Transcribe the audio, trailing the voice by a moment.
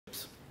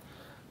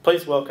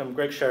Please welcome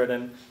Greg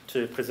Sheridan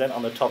to present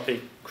on the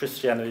topic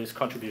Christianity's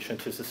Contribution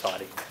to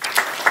Society.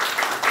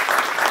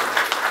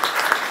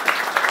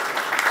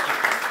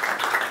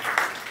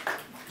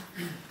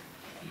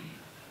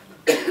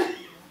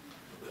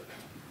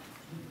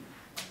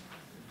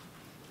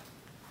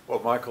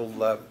 Well, Michael,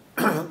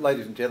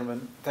 ladies and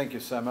gentlemen, thank you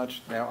so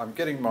much. Now, I'm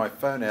getting my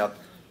phone out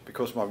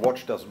because my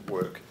watch doesn't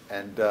work,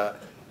 and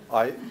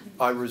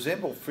I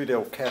resemble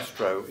Fidel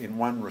Castro in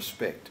one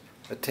respect,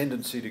 a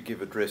tendency to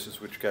give addresses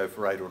which go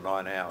for 8 or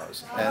 9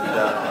 hours.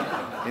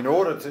 And in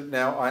order to,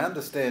 now I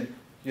understand,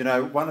 you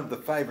know, one of the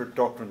favourite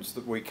doctrines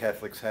that we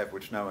Catholics have,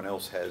 which no one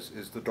else has,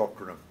 is the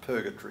doctrine of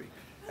purgatory.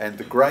 And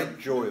the great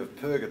joy of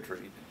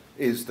purgatory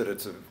is that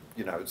it's a,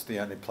 you know, it's the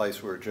only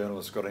place where a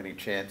journalist's got any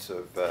chance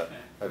of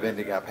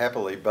ending up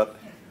happily. But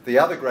the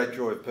other great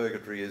joy of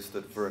purgatory is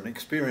that for an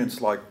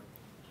experience like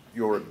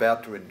you're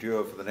about to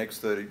endure for the next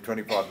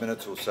 25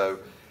 minutes or so,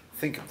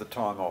 think of the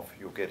time off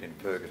you'll get in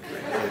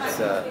purgatory. It's,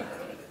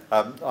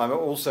 I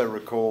also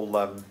recall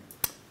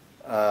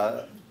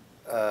a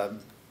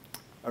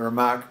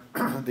remark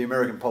the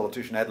American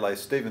politician Adlai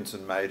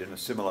Stevenson made in a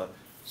similar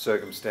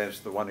circumstance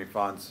to the one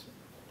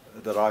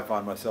that I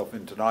find myself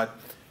in tonight.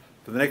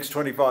 For the next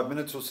 25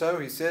 minutes or so,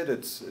 he said,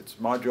 it's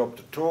my job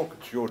to talk,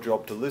 it's your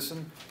job to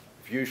listen.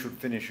 If you should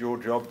finish your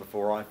job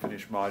before I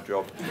finish my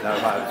job, no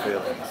hard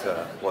feelings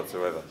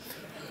whatsoever.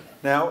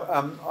 Now,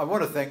 I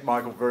want to thank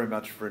Michael very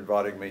much for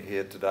inviting me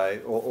here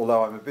today,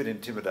 although I'm a bit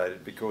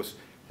intimidated because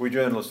we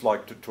journalists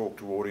like to talk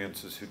to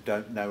audiences who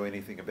don't know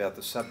anything about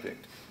the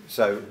subject.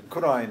 So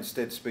could I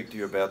instead speak to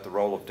you about the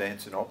role of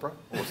dance in opera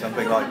or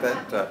something like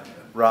that,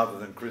 rather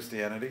than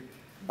Christianity?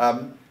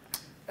 And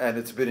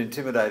it's a bit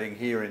intimidating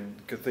here in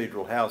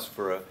Cathedral House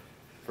for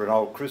an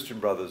old Christian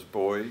Brothers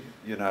boy,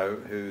 you know,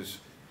 whose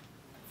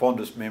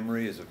fondest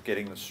memory is of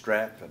getting the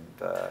strap and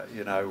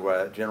you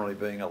know, generally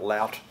being a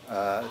lout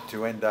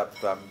to end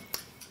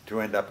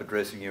up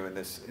addressing you in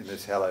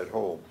this hallowed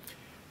hall.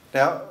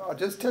 Now, I'll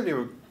just tell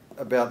you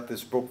about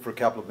this book for a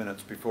couple of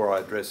minutes before I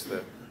address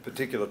the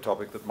particular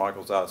topic that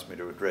Michael's asked me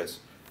to address.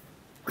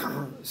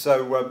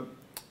 So,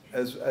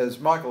 as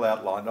Michael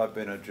outlined, I've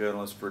been a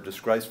journalist for a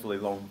disgracefully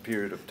long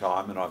period of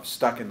time, and I've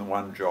stuck in the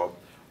one job.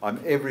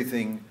 I'm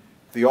everything,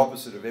 the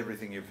opposite of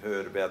everything you've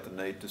heard about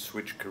the need to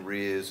switch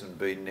careers and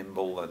be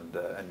nimble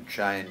and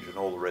change and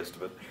all the rest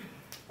of it.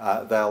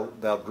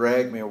 They'll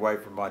drag me away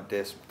from my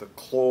desk. The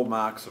claw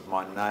marks of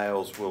my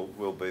nails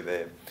will be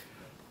there.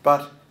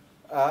 But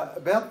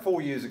about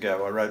 4 years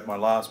ago, I wrote my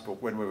last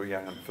book, When We Were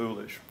Young and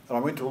Foolish, and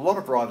I went to a lot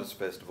of writers'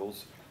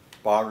 festivals,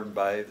 Byron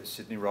Bay, the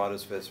Sydney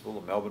Writers' Festival,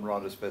 the Melbourne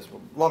Writers' Festival,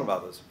 a lot of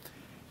others.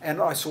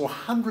 And I saw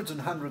hundreds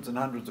and hundreds and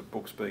hundreds of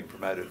books being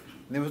promoted,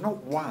 and there was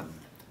not one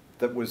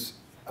that was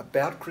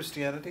about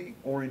Christianity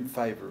or in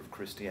favour of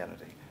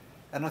Christianity.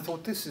 And I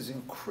thought, this is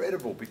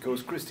incredible,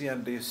 because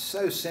Christianity is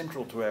so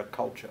central to our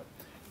culture,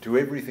 to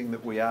everything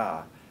that we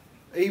are.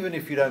 Even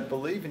if you don't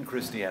believe in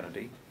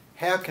Christianity,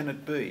 how can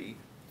it be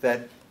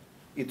that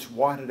it's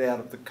whited out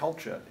of the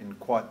culture in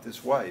quite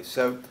this way?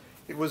 So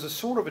it was a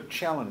sort of a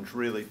challenge,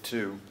 really,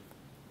 to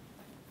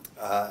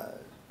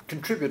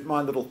contribute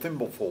my little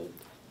thimbleful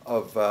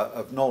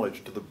of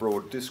knowledge to the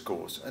broad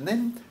discourse. And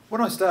then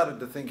when I started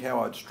to think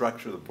how I'd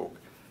structure the book,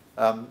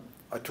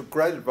 I took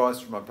great advice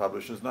from my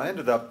publishers, and I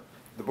ended up,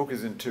 the book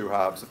is in 2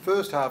 halves. The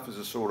first half is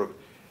a sort of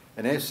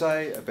an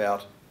essay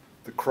about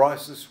the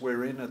crisis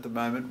we're in at the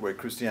moment, where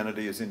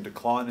Christianity is in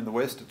decline in the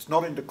West. It's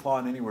not in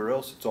decline anywhere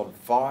else. It's on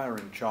fire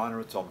in China,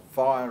 it's on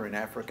fire in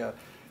Africa,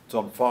 it's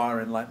on fire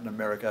in Latin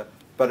America,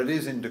 but it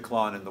is in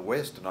decline in the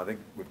West, and I think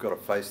we've got to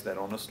face that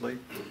honestly.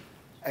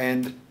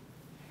 And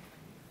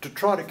to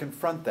try to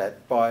confront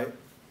that by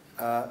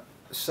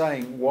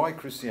saying why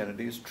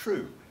Christianity is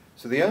true.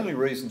 So the only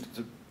reason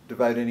to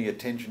devote any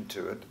attention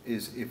to it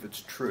is if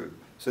it's true.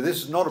 So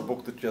this is not a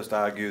book that just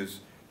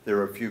argues there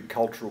are a few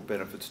cultural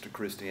benefits to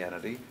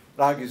Christianity.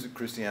 It argues that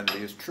Christianity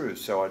is true.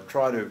 So I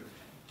try to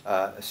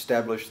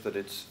establish that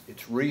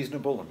it's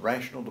reasonable and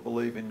rational to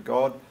believe in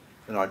God.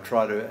 And I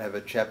try to have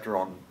a chapter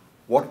on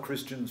what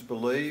Christians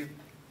believe.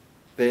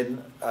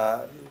 Then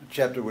a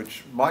chapter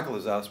which Michael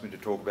has asked me to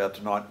talk about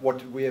tonight, what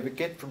did we ever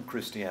get from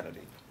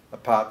Christianity,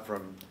 apart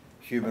from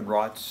human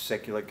rights,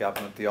 secular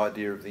government, the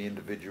idea of the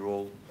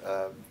individual,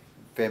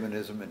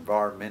 feminism,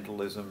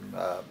 environmentalism,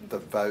 the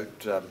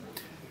vote,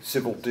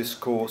 civil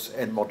discourse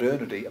and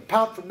modernity.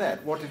 Apart from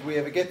that, what did we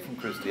ever get from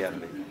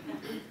Christianity?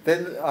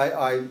 Then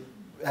I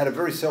had a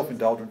very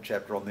self-indulgent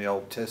chapter on the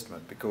Old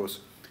Testament, because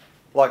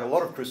like a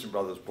lot of Christian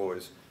Brothers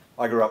boys,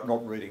 I grew up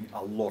not reading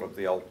a lot of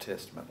the Old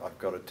Testament, I've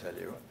got to tell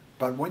you.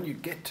 But when you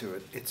get to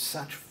it, it's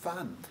such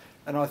fun.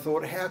 And I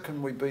thought, how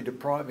can we be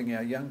depriving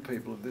our young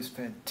people of this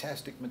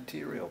fantastic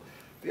material?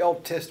 The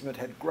Old Testament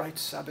had great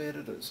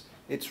sub-editors.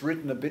 It's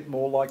written a bit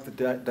more like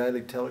the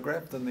Daily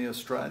Telegraph than the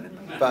Australian,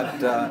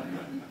 but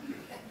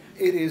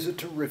it is a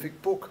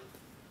terrific book.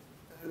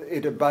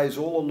 It obeys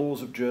all the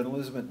laws of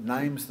journalism. It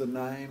names the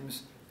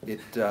names.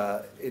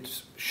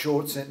 It's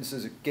short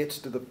sentences. It gets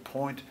to the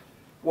point.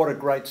 what a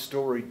great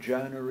story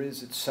Jonah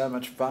is. It's so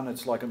much fun.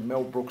 It's like a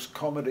Mel Brooks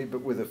comedy,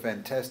 but with a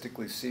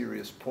fantastically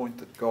serious point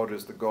that God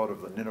is the God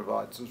of the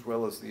Ninevites as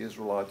well as the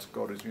Israelites.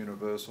 God is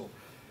universal.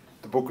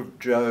 The book of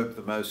Job,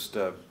 the most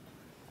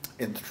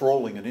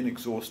enthralling and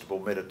inexhaustible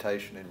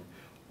meditation in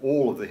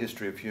all of the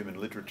history of human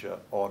literature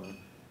on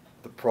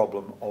the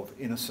problem of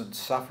innocent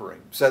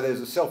suffering. So there's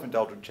a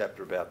self-indulgent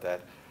chapter about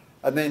that.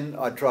 And then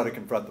I try to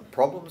confront the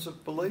problems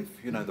of belief,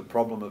 you know, the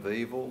problem of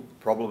evil,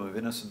 the problem of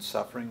innocent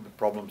suffering, the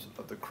problems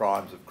of the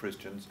crimes of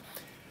Christians.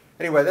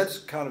 Anyway, that's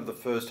kind of the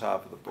first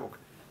half of the book.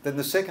 Then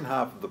the second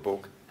half of the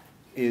book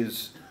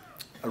is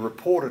a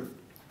reported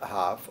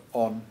half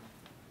on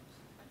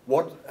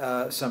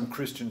what some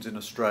Christians in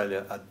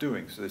Australia are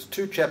doing. So there's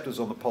 2 chapters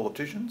on the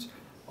politicians.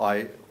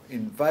 I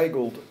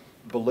inveigled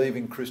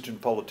believing Christian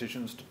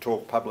politicians to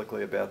talk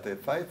publicly about their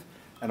faith,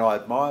 and I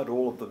admired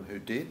all of them who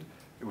did.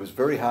 It was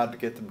very hard to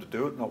get them to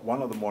do it. Not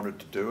one of them wanted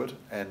to do it,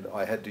 and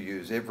I had to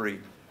use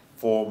every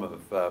form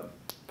of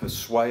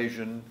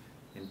persuasion,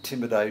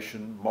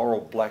 intimidation,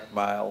 moral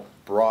blackmail,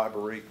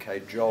 bribery,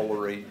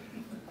 cajolery,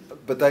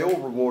 but they all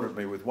rewarded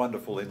me with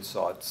wonderful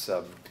insights.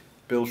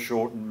 Bill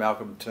Shorten,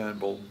 Malcolm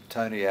Turnbull,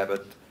 Tony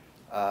Abbott,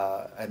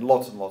 and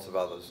lots of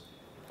others.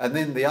 And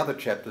then the other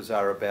chapters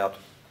are about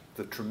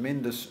the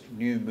tremendous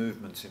new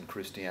movements in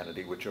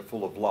Christianity, which are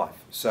full of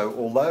life. So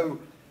although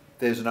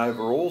there's an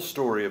overall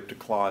story of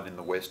decline in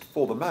the West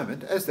for the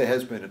moment, as there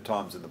has been at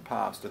times in the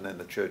past, and then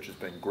the church has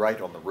been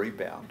great on the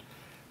rebound,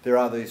 there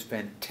are these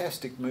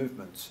fantastic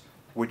movements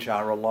which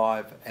are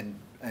alive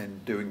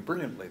and doing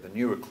brilliantly. The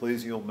new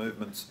ecclesial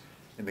movements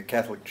in the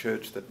Catholic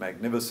Church, that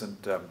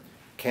magnificent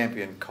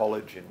Campion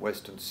College in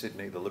Western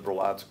Sydney, the Liberal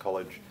Arts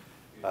College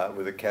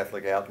with a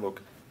Catholic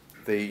outlook.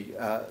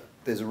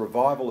 There's a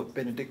revival of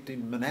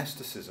Benedictine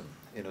monasticism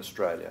in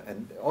Australia.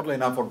 And oddly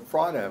enough, on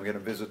Friday I'm going to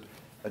visit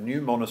a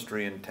new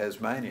monastery in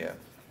Tasmania,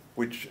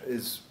 which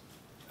is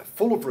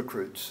full of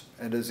recruits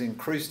and has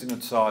increased in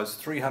its size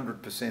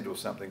 300% or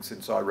something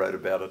since I wrote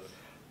about it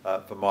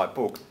for my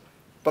book.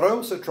 But I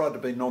also tried to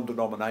be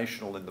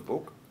non-denominational in the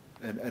book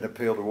and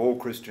appeal to all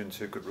Christians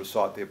who could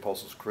recite the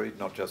Apostles' Creed,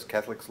 not just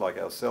Catholics like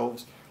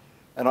ourselves.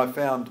 And I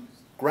found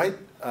great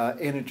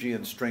energy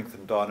and strength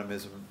and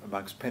dynamism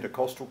amongst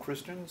Pentecostal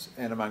Christians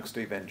and amongst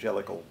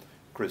evangelical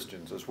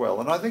Christians as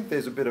well. And I think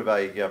there's a bit of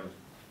a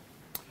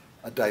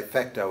de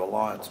facto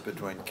alliance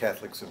between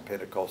Catholics and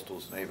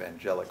Pentecostals and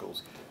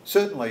evangelicals.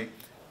 Certainly,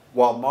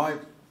 while my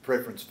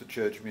preference for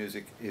church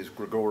music is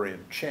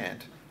Gregorian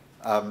chant,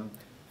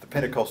 the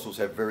Pentecostals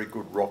have very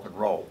good rock and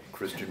roll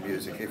Christian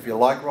music. If you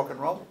like rock and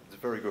roll, it's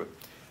very good.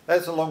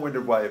 That's a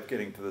long-winded way of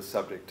getting to the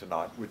subject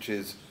tonight, which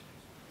is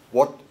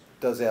what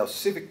does our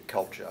civic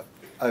culture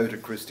owe to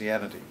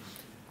Christianity?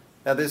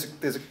 Now, there's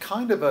a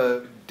kind of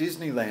a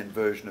Disneyland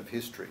version of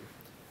history,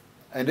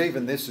 and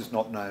even this is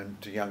not known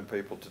to young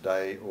people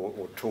today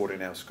or taught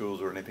in our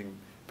schools or anything,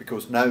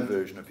 because no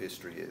version of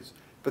history is.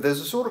 But there's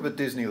a sort of a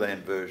Disneyland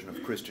version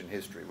of Christian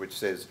history which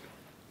says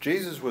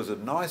Jesus was a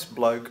nice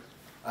bloke,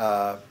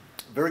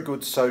 very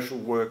good social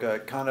worker,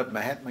 kind of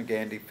Mahatma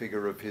Gandhi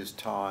figure of his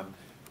time,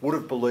 would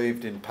have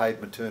believed in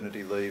paid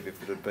maternity leave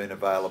if it had been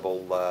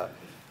available,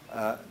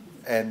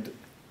 and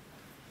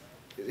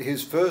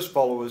his first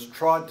followers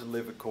tried to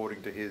live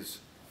according to his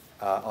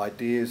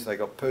ideas. They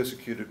got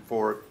persecuted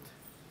for it.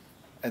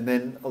 And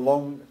then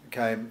along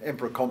came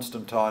Emperor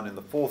Constantine in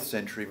the 4th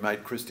century,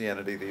 made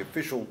Christianity the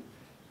official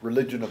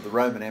religion of the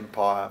Roman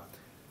Empire,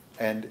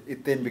 and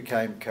it then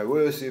became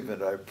coercive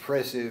and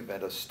oppressive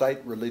and a state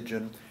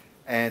religion,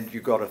 and you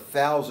got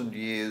 1,000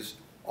 years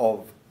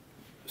of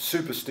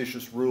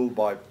superstitious rule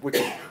by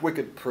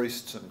wicked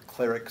priests and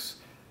clerics,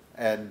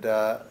 and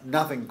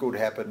nothing good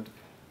happened.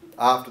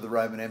 After the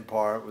Roman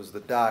Empire, it was the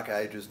Dark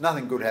Ages.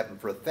 Nothing good happened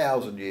for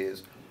 1,000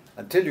 years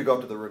until you got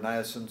to the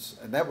Renaissance,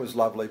 and that was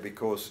lovely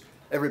because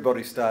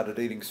everybody started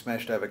eating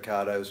smashed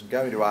avocados and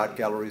going to art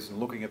galleries and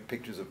looking at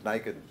pictures of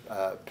naked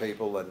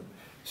people and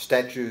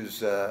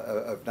statues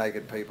of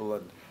naked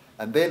people.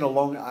 And then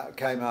along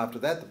came after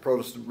that the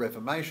Protestant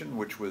Reformation,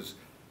 which was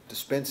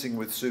dispensing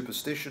with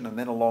superstition, and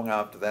then along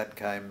after that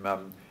came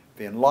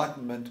the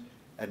Enlightenment,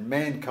 and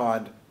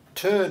mankind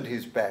turned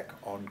his back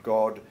on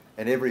God,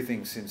 and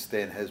everything since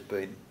then has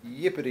been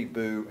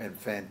yippity-boo and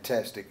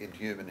fantastic in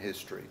human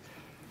history.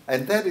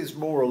 And that is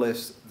more or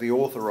less the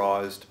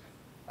authorised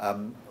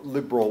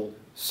liberal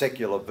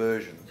secular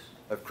version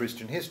of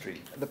Christian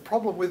history. The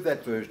problem with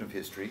that version of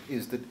history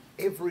is that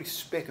every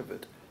speck of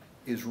it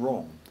is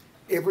wrong.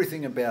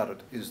 Everything about it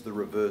is the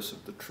reverse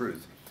of the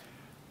truth.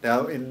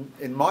 Now,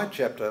 in my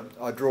chapter,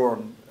 I draw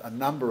on a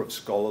number of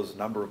scholars, a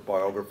number of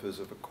biographers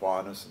of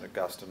Aquinas and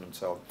Augustine and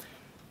so on.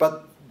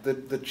 But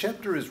the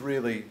chapter is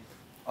really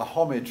a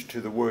homage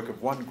to the work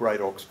of one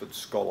great Oxford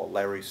scholar,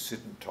 Larry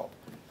Siddentop,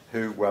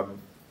 who,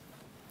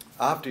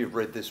 after you've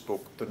read this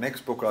book, the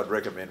next book I'd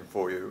recommend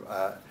for you,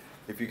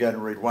 if you're going to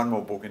read one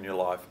more book in your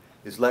life,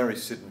 is Larry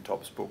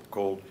Siddentop's book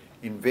called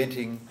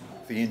Inventing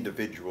the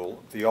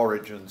Individual, The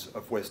Origins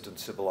of Western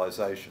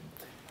Civilization.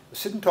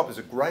 Siddentop is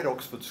a great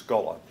Oxford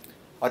scholar,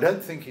 I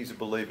don't think he's a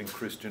believing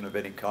Christian of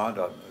any kind.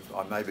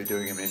 I may be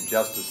doing him an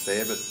injustice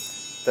there, but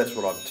that's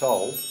what I'm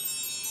told.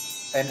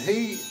 And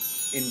he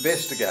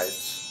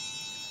investigates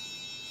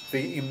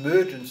the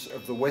emergence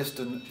of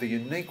the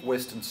unique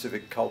Western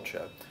civic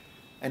culture,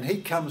 and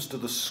he comes to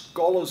the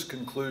scholar's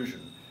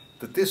conclusion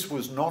that this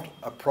was not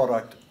a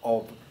product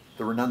of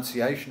the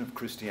renunciation of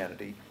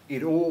Christianity.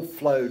 It all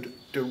flowed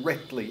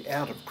directly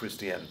out of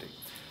Christianity.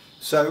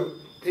 So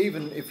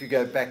even if you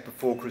go back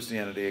before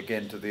Christianity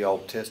again to the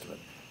Old Testament,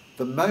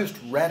 the most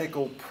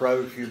radical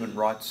pro-human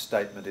rights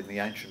statement in the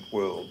ancient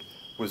world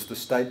was the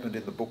statement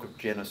in the book of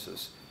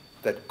Genesis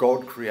that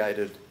God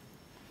created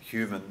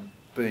human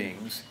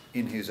beings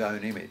in his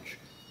own image.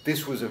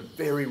 This was a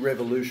very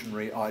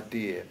revolutionary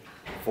idea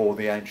for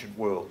the ancient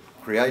world.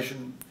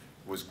 Creation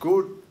was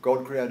good,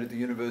 God created the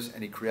universe,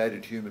 and he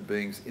created human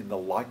beings in the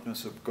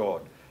likeness of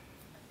God.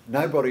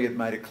 Nobody had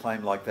made a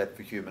claim like that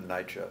for human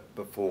nature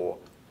before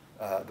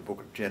the book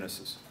of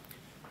Genesis.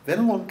 Then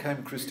along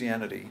came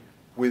Christianity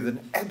with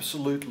an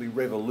absolutely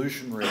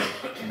revolutionary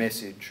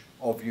message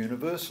of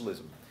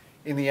universalism.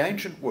 In the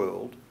ancient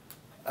world,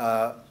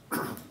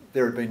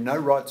 there had been no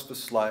rights for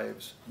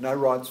slaves, no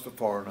rights for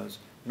foreigners,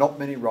 not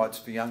many rights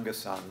for younger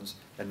sons,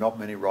 and not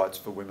many rights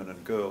for women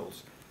and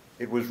girls.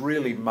 It was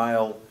really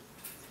male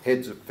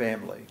heads of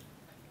family.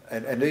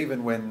 And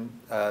even when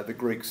the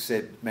Greeks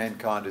said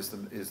mankind is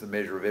the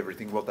measure of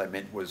everything, what they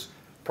meant was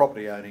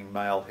property-owning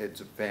male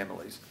heads of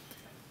families.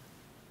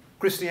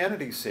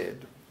 Christianity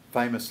said,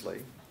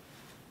 famously,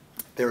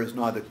 there is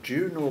neither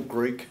Jew nor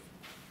Greek,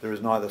 there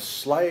is neither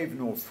slave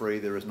nor free,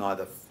 there is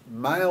neither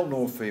male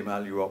nor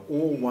female, you are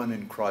all one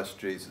in Christ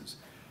Jesus.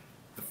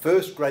 The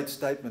first great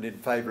statement in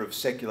favour of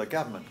secular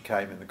government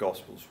came in the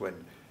Gospels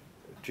when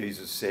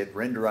Jesus said,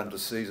 render unto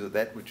Caesar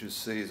that which is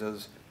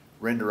Caesar's,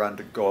 render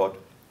unto God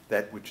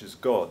that which is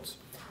God's.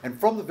 And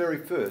from the very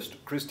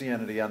first,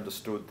 Christianity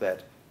understood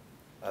that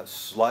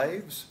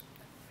slaves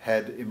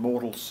had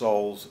immortal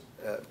souls.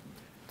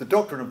 The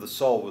doctrine of the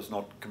soul was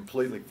not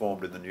completely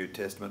formed in the New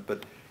Testament,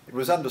 but it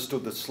was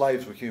understood that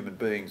slaves were human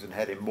beings and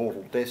had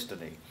immortal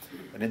destiny.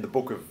 And in the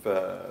book of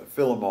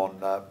Philemon,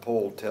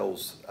 Paul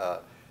tells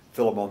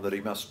Philemon that he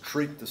must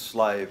treat the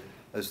slave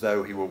as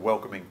though he were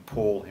welcoming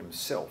Paul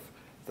himself,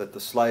 that the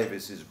slave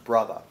is his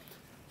brother.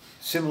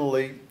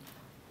 Similarly,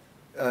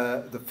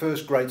 the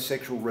first great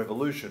sexual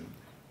revolution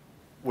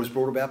was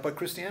brought about by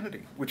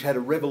Christianity, which had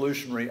a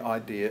revolutionary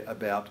idea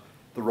about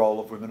the role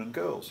of women and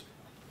girls.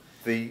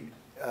 The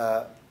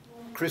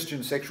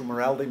Christian sexual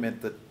morality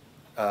meant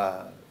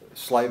that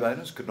slave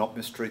owners could not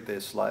mistreat their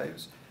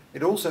slaves.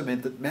 It also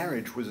meant that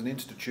marriage was an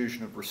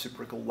institution of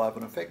reciprocal love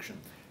and affection.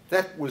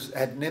 That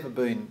had never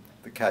been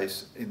the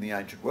case in the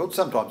ancient world.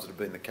 Sometimes it had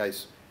been the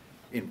case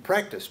in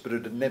practice, but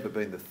it had never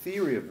been the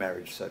theory of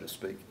marriage, so to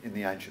speak, in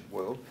the ancient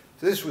world.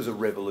 So this was a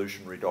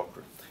revolutionary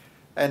doctrine.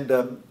 And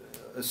a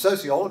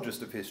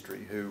sociologist of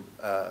history, who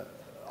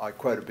I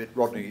quote a bit,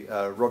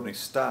 Rodney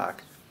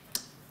Stark,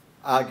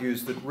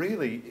 argues that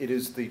really it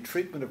is the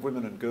treatment of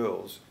women and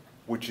girls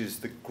which is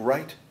the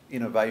great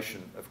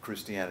innovation of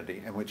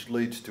Christianity and which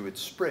leads to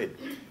its spread.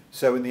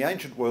 So in the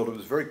ancient world it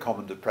was very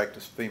common to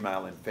practice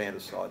female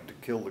infanticide, to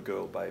kill the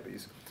girl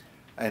babies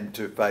and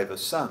to favour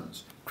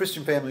sons.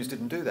 Christian families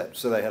didn't do that,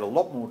 so they had a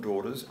lot more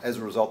daughters. As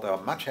a result, they were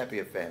much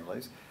happier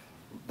families.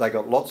 They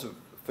got lots of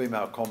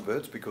female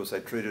converts because they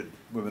treated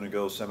women and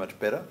girls so much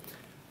better.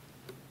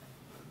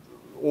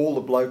 All the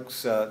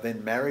blokes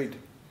then married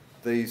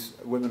these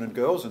women and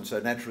girls, and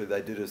so naturally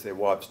they did as their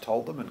wives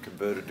told them and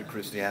converted to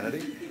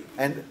Christianity.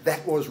 And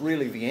that was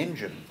really the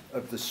engine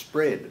of the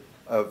spread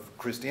of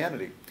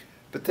Christianity.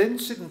 But then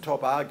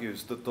Siddentop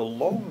argues that the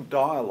long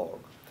dialogue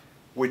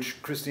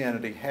which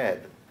Christianity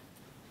had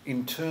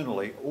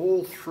internally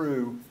all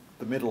through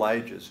the Middle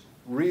Ages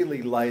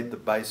really laid the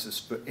basis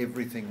for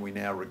everything we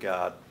now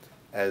regard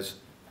as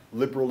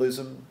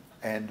liberalism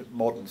and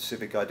modern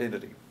civic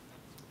identity.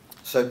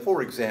 So,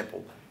 for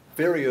example,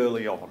 very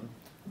early on,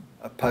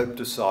 a Pope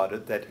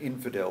decided that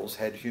infidels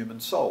had human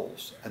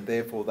souls and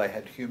therefore they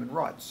had human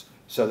rights.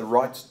 So the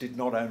rights did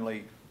not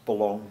only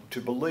belong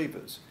to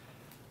believers.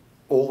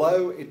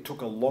 Although it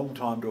took a long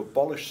time to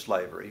abolish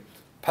slavery,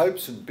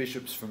 popes and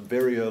bishops from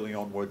very early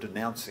on were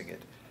denouncing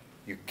it.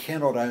 You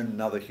cannot own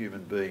another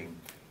human being.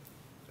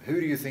 Who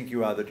do you think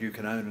you are that you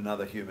can own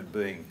another human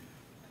being?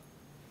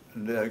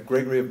 And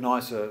Gregory of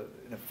Nyssa,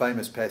 in a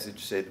famous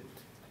passage, said,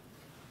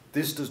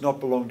 this does not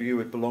belong to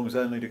you, it belongs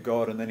only to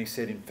God. And then he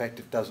said, in fact,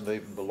 it doesn't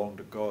even belong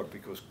to God,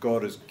 because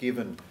God has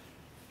given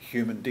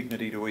human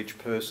dignity to each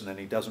person and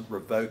he doesn't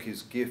revoke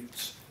his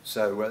gifts.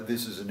 So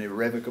this is an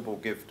irrevocable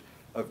gift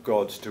of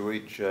God's to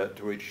each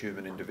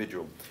human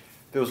individual.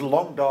 There was a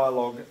long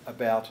dialogue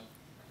about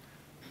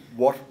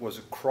what was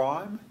a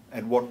crime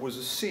and what was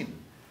a sin,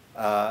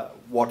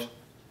 what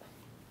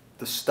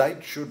the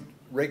state should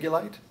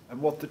regulate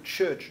and what the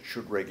church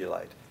should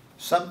regulate.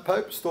 Some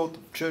popes thought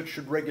the church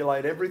should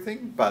regulate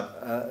everything,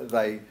 but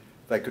they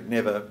could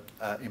never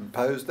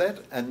impose that,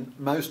 and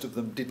most of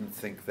them didn't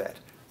think that.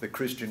 The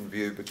Christian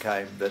view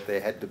became that there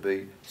had to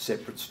be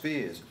separate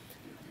spheres.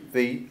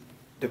 The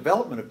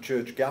development of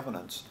church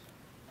governance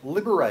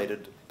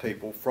liberated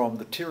people from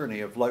the tyranny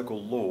of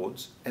local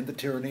lords and the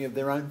tyranny of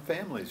their own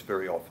families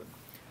very often.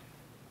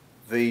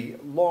 The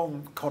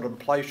long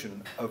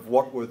contemplation of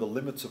what were the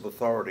limits of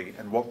authority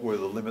and what were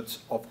the limits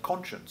of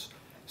conscience.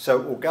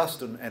 So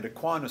Augustine and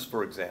Aquinas,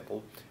 for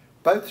example,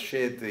 both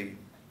shared the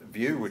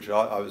view, which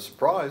I was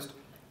surprised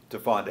to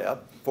find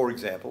out, for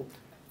example,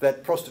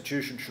 that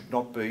prostitution should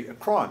not be a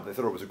crime. They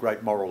thought it was a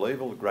great moral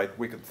evil, a great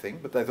wicked thing,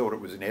 but they thought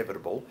it was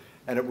inevitable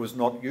and it was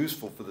not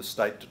useful for the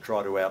state to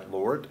try to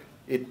outlaw it.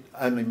 It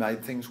only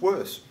made things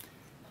worse.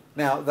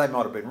 Now, they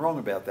might have been wrong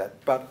about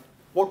that, but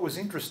what was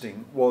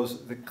interesting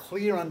was the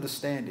clear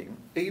understanding,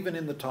 even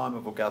in the time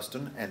of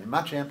Augustine and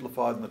much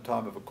amplified in the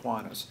time of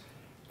Aquinas,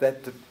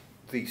 that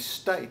the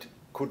state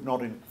could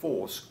not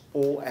enforce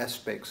all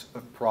aspects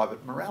of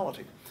private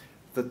morality,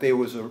 that there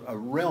was a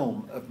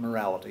realm of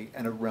morality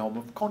and a realm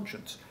of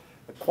conscience.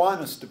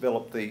 Aquinas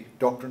developed the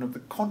doctrine of the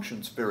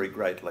conscience very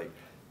greatly.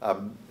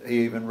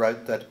 He even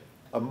wrote that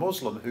a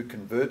Muslim who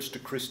converts to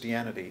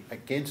Christianity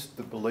against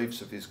the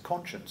beliefs of his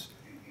conscience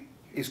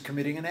is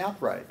committing an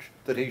outrage,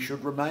 that he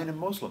should remain a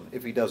Muslim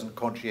if he doesn't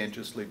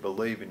conscientiously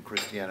believe in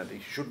Christianity.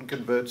 He shouldn't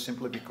convert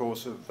simply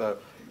because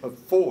of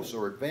force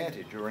or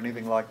advantage or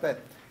anything like that,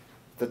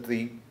 that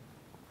the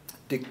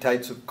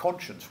dictates of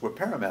conscience were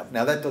paramount.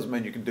 Now, that doesn't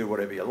mean you can do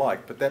whatever you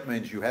like, but that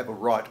means you have a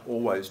right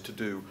always to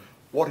do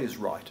what is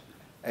right.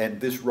 And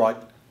this right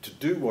to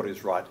do what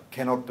is right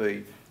cannot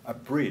be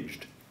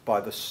abridged by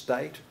the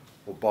state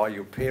or by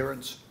your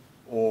parents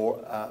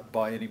or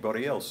by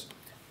anybody else.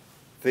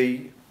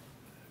 The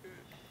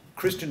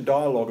Christian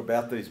dialogue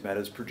about these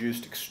matters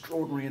produced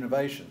extraordinary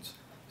innovations.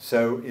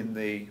 So in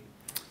the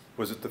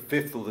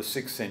 5th or the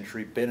 6th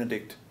century,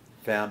 Benedict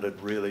founded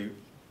really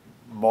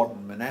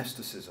modern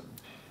monasticism.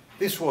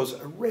 This was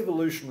a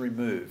revolutionary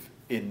move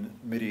in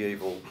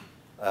medieval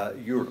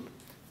Europe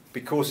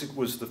because it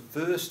was the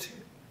first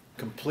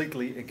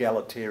completely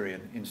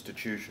egalitarian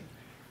institution.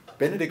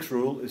 Benedict's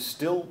rule is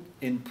still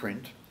in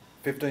print.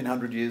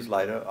 1,500 years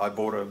later, I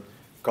bought a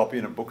copy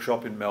in a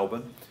bookshop in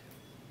Melbourne,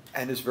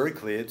 and it's very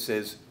clear. It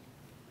says,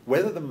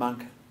 whether the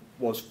monk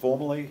was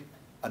formerly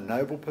a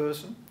noble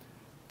person,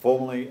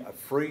 formerly a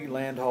free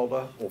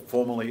landholder, or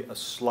formerly a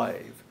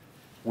slave,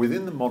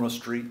 within the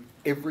monastery,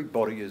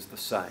 everybody is the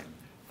same.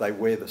 They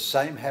wear the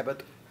same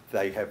habit,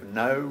 they have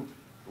no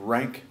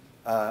rank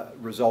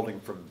resulting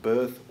from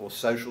birth or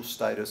social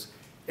status.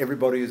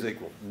 Everybody is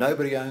equal.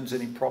 Nobody owns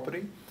any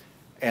property,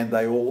 and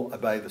they all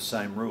obey the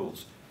same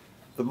rules.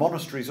 The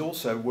monasteries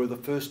also were the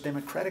first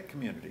democratic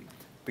community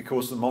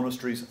because the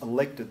monasteries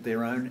elected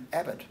their own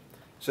abbot.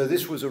 So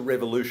this was a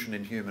revolution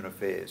in human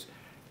affairs.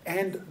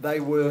 And they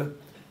were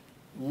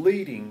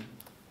leading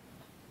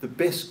the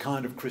best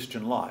kind of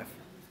Christian life,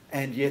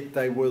 and yet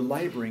they were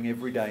labouring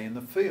every day in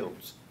the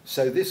fields.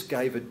 So this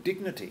gave a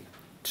dignity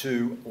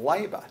to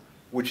labour,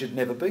 which had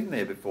never been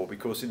there before,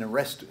 because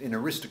in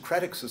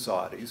aristocratic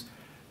societies,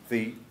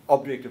 the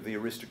object of the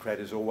aristocrat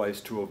is always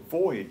to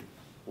avoid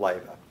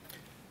labour.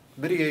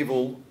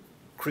 Medieval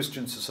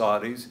Christian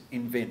societies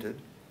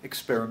invented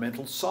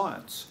experimental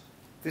science.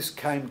 This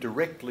came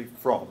directly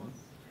from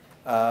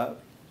a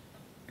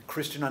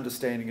Christian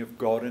understanding of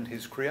God and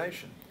his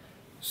creation.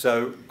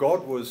 So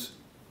God was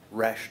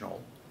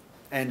rational,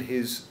 and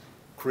his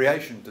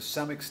creation to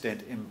some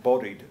extent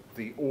embodied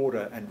the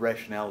order and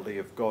rationality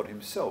of God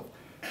himself.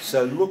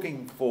 So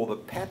looking for the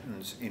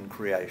patterns in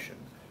creation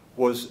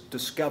was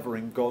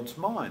discovering God's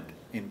mind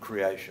in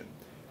creation.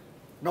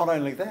 Not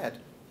only that,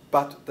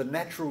 but the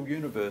natural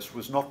universe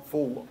was not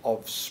full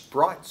of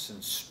sprites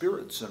and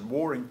spirits and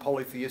warring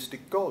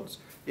polytheistic gods.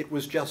 It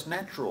was just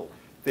natural.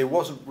 There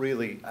wasn't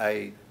really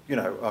I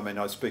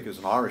speak as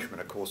an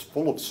Irishman, of course,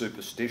 full of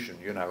superstition,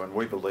 and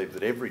we believe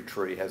that every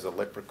tree has a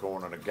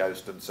leprechaun and a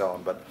ghost and so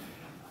on,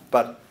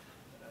 but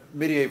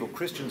medieval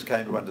Christians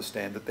came to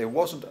understand that there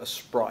wasn't a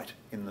sprite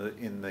in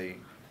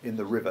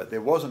the river.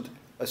 There wasn't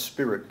a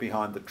spirit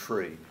behind the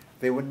tree.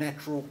 There were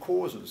natural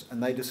causes,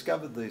 and they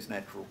discovered these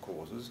natural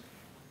causes,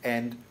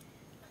 and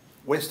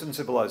Western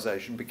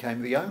civilization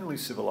became the only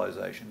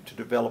civilization to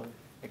develop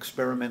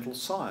experimental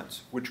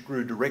science, which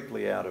grew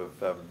directly out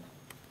of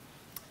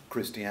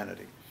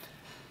Christianity.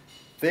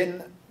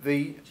 Then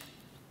the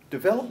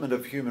development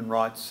of human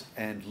rights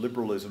and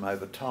liberalism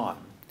over time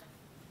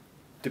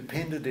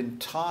depended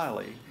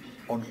entirely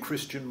on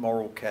Christian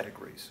moral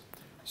categories.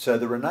 So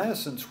the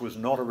Renaissance was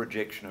not a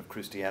rejection of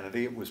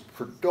Christianity, it was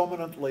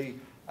predominantly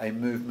a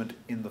movement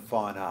in the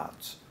fine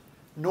arts.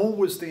 Nor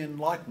was the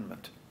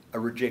Enlightenment a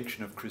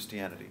rejection of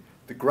Christianity.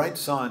 The great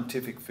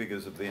scientific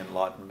figures of the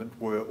Enlightenment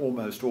were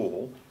almost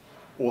all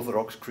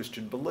Orthodox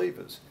Christian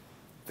believers.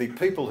 The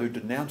people who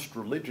denounced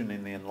religion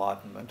in the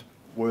Enlightenment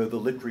were the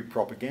literary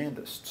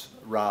propagandists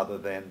rather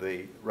than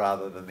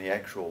the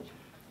actual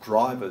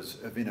drivers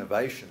of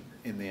innovation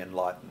in the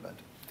Enlightenment.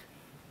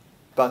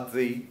 But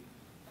the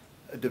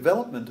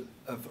development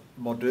of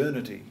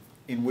modernity,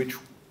 in which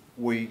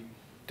we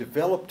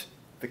developed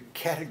the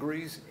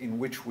categories in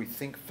which we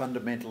think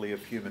fundamentally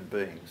of human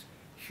beings,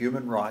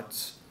 human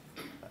rights,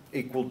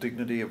 equal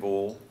dignity of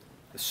all,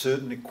 a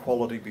certain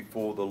equality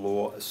before the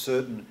law, a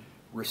certain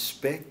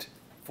respect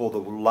for the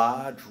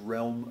large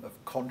realm of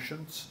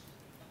conscience.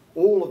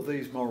 All of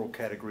these moral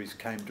categories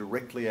came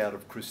directly out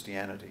of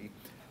Christianity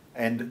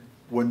and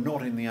were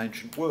not in the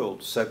ancient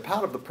world. So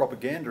part of the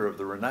propaganda of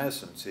the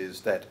Renaissance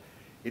is that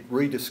it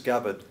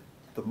rediscovered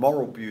the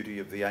moral beauty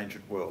of the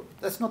ancient world.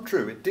 That's not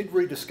true. It did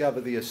rediscover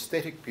the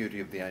aesthetic beauty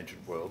of the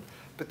ancient world,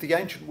 but the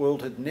ancient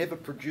world had never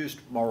produced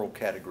moral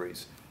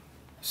categories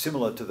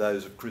similar to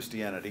those of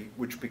Christianity,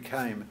 which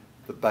became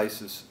the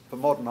basis for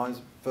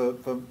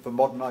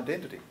modern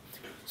identity.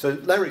 So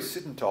Larry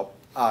Siddentop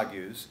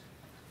argues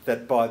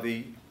that by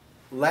the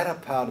latter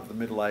part of the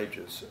Middle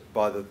Ages,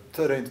 by the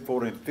 13th,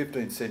 14th,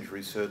 15th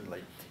century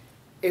certainly,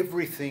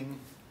 everything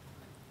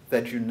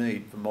that you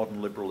need for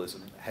modern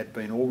liberalism had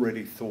been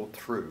already thought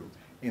through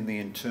in the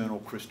internal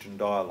Christian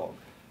dialogue.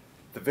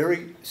 The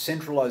very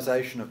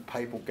centralisation of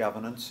papal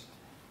governance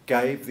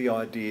gave the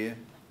idea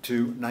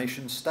to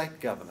nation-state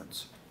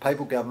governance.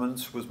 Papal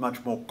governance was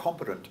much more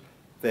competent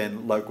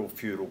than local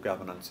feudal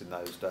governance in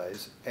those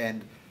days,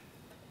 and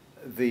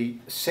the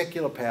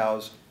secular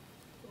powers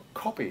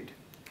copied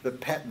the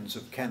patterns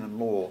of canon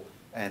law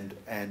and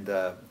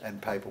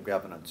papal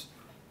governance.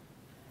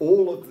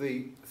 All of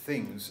the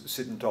things,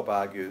 Siddentop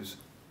argues,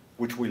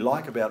 which we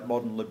like about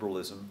modern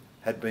liberalism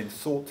had been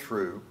thought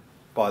through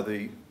by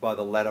the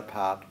latter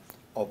part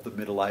of the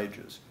Middle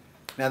Ages.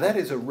 Now that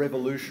is a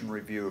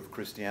revolutionary view of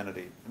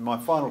Christianity. In my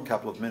final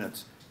couple of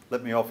minutes,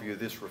 let me offer you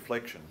this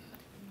reflection.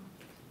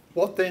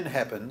 What then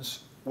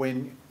happens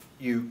when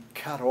you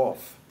cut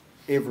off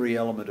every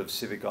element of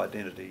civic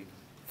identity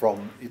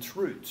from its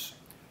roots?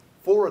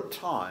 For a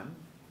time,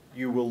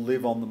 you will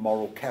live on the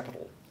moral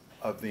capital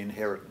of the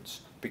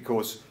inheritance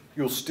because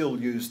you'll still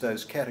use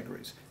those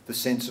categories. The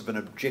sense of an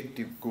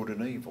objective good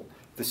and evil,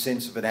 the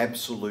sense of an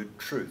absolute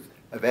truth,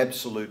 of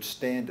absolute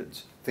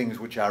standards, things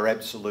which are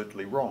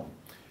absolutely wrong,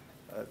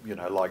 you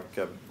know,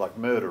 like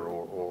murder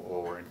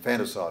or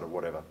infanticide or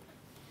whatever.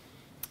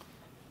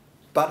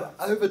 But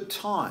over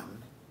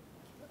time,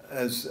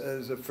 as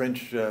a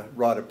French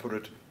writer put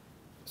it,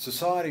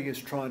 society is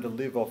trying to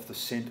live off the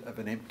scent of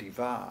an empty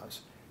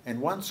vase. And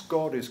once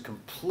God is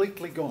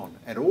completely gone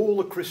and all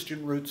the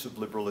Christian roots of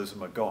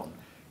liberalism are gone,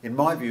 in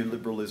my view,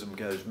 liberalism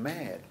goes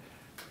mad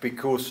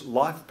because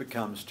life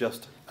becomes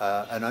just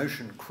an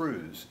ocean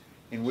cruise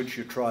in which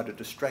you try to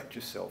distract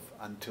yourself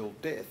until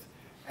death.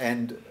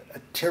 And a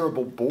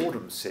terrible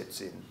boredom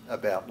sets in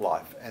about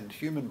life, and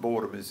human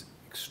boredom is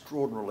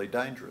extraordinarily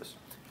dangerous.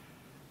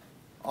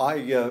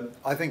 I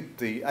think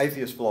the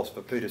atheist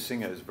philosopher Peter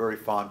Singer is a very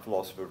fine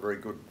philosopher, a very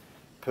good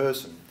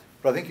person,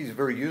 but I think he's a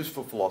very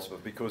useful philosopher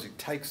because he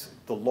takes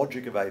the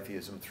logic of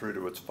atheism through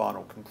to its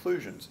final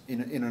conclusions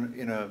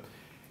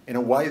in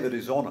a way that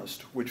is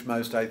honest, which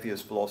most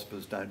atheist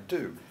philosophers don't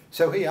do.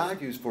 So he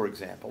argues, for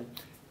example,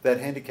 that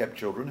handicapped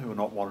children who are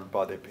not wanted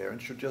by their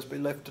parents should just be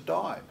left to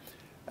die.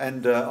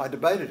 And I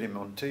debated him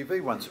on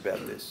TV once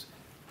about this.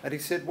 And he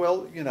said,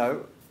 well, you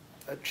know,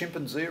 a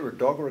chimpanzee or a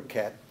dog or a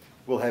cat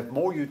will have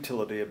more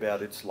utility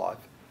about its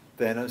life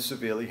than a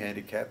severely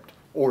handicapped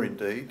or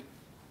indeed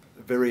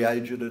very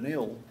aged and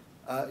ill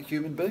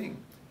human being.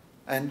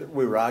 And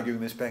we were arguing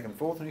this back and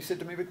forth, and he said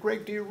to me, but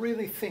Greg, do you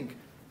really think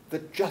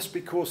that just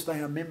because they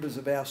are members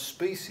of our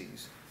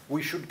species,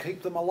 we should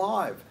keep them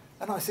alive?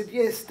 And I said,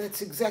 yes,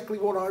 that's exactly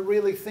what I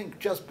really think.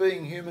 Just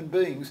being human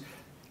beings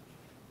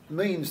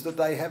means that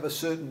they have a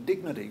certain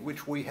dignity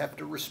which we have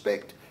to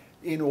respect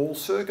in all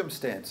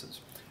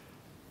circumstances.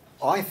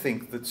 I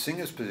think that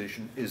Singer's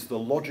position is the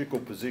logical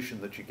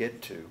position that you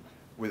get to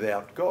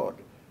without God.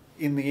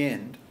 In the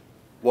end,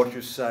 what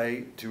you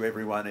say to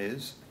everyone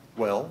is,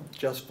 well,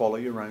 just follow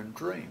your own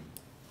dream.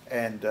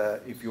 And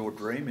if your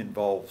dream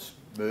involves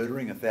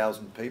murdering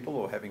 1,000 people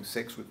or having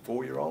sex with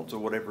 4-year-olds or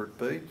whatever it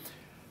be,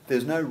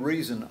 there's no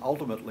reason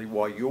ultimately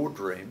why your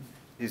dream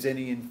is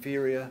any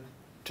inferior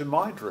to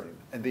my dream.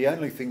 And the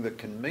only thing that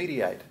can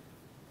mediate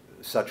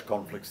such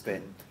conflicts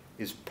then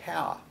is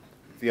power.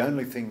 The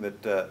only thing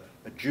that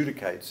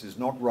adjudicates is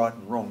not right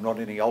and wrong, not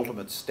any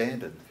ultimate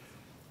standard,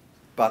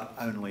 but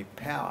only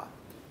power.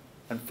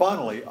 And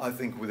finally, I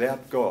think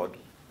without God,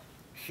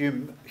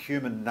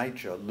 human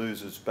nature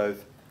loses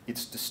both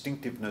its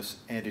distinctiveness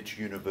and its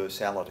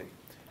universality.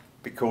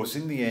 Because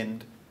in the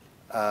end,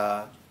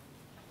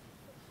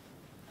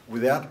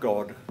 without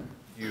God,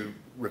 you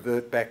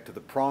revert back to the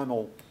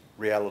primal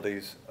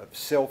realities of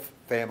self,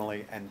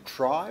 family and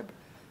tribe,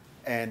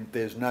 and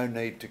there's no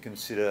need to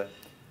consider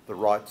the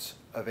rights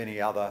of any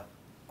other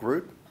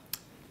group.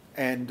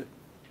 And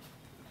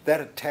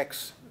that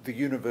attacks the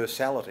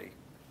universality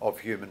of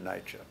human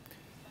nature.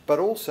 But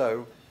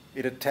also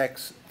it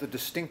attacks the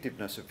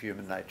distinctiveness of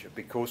human nature,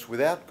 because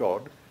without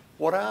God,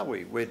 what are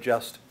we? We're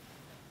just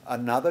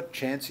another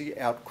chancy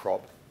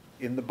outcrop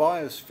in the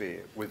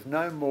biosphere with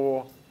no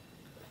more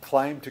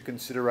claim to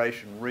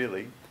consideration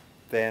really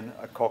than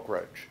a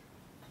cockroach.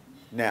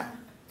 Now,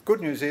 the good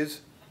news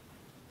is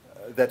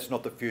that's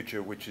not the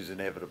future which is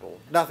inevitable.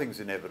 Nothing's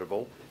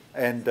inevitable,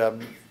 and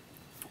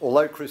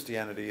although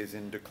Christianity is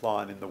in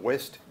decline in the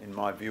West, in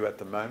my view at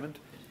the moment,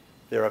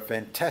 there are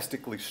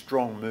fantastically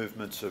strong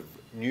movements of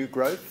new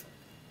growth.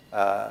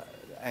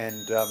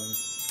 and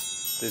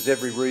there's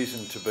every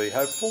reason to be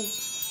hopeful.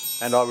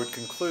 And I would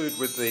conclude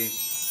with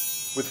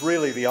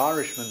really the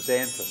Irishman's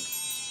anthem.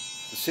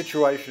 The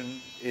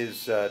situation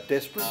is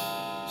desperate,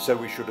 so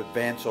we should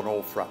advance on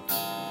all fronts.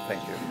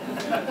 Thank you.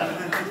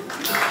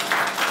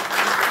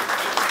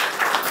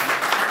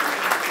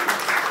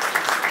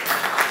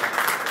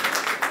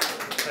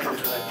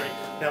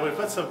 Now we've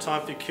got some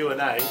time for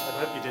Q&A. I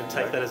hope you didn't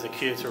take that as a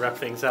cue to wrap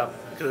things up,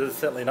 because it's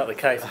certainly not the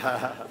case.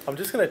 I'm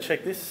just going to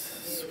check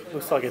this.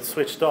 Looks like it's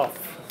switched off,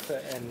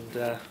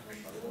 and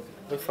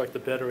looks like the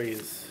battery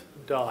is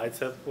died.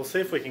 So we'll see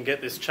if we can get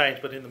this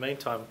changed. But in the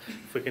meantime,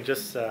 if we can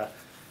just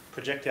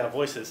project our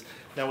voices.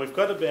 Now we've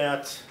got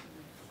about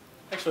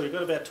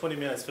 20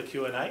 minutes for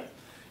Q&A.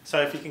 So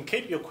if you can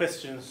keep your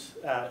questions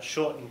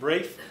short and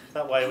brief,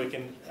 that way we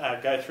can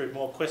go through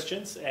more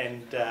questions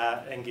and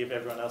give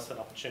everyone else an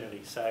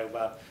opportunity. So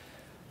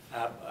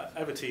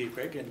over to you,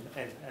 Greg, and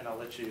I'll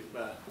let you.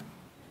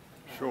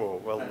 Sure.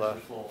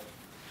 Well,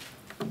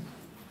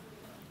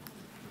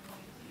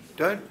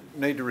 don't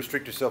need to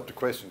restrict yourself to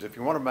questions. If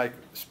you want to make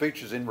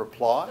speeches in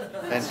reply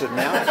and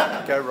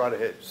denounce, go right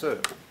ahead,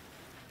 sir.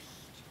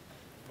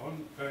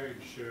 On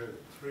page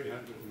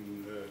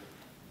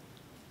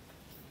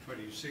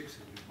 326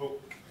 in the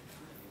book,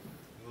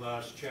 the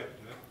last chapter.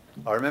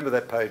 I remember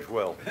that page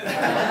well. And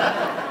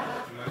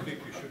I think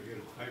you should get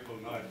a paper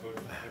knighthood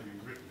for having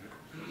written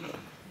it.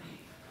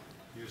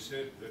 You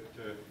said that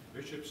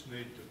bishops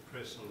need to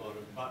press a lot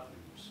of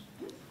buttons.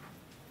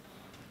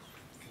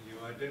 Can you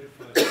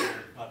identify the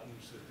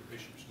buttons that the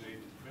bishops need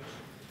to press?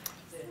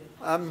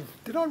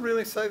 Did I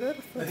really say that?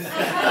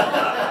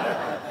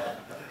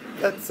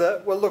 That's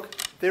well, look,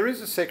 there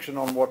is a section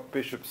on what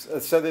bishops...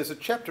 so there's a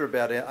chapter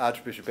about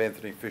Archbishop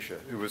Anthony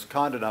Fisher, who was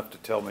kind enough to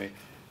tell me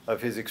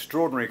of his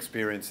extraordinary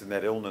experience in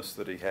that illness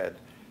that he had.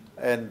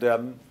 And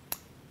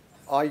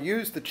I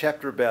used the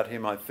chapter about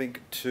him, I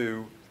think,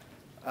 to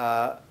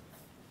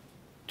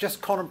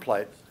just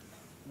contemplate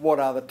what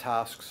are the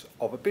tasks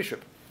of a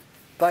bishop.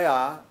 They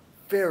are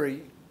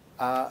very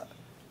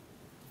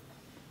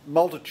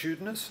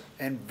multitudinous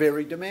and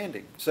very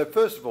demanding. So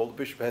first of all, the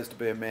bishop has to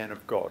be a man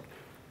of God,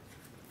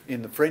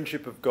 in the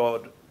friendship of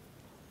God,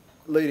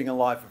 leading a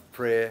life of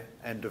prayer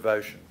and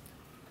devotion.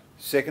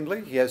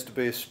 Secondly, he has to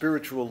be a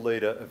spiritual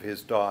leader of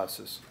his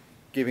diocese,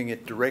 giving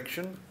it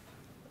direction,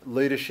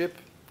 leadership,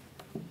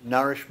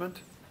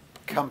 nourishment,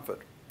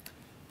 comfort.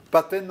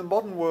 But then the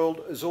modern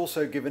world has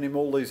also given him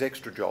all these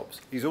extra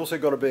jobs. He's also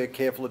got to be a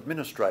careful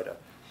administrator,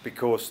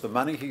 because the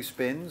money he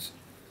spends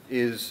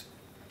is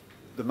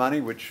the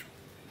money which,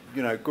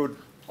 you know, good,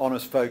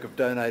 honest folk have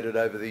donated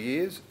over the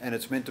years, and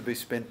it's meant to be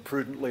spent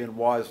prudently and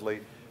wisely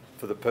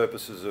for the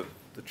purposes of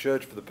the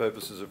church, for the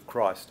purposes of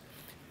Christ.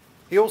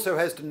 He also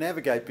has to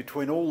navigate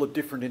between all the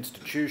different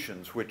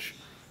institutions which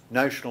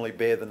notionally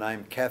bear the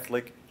name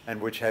Catholic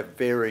and which have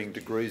varying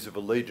degrees of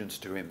allegiance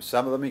to him.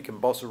 Some of them he can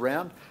boss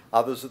around,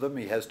 others of them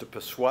he has to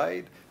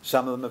persuade,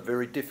 some of them are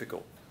very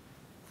difficult.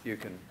 You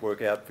can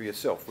work out for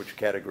yourself which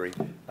category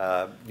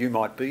you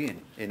might be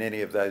in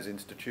any of those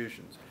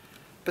institutions.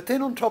 But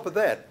then on top of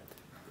that,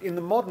 in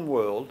the modern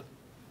world,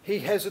 he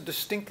has a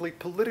distinctly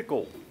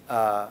political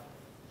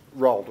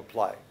role to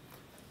play.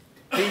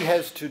 He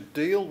has to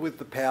deal with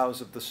the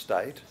powers of the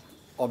state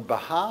on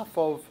behalf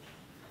of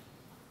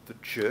the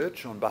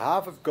church, on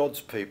behalf of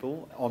God's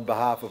people, on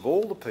behalf of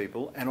all the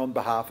people, and on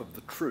behalf of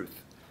the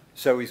truth.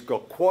 So he's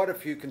got quite a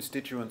few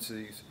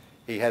constituencies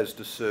he has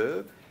to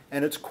serve,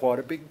 and it's quite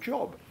a big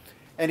job.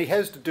 And he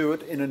has to do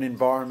it in an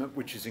environment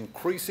which is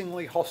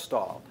increasingly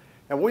hostile.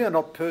 And we are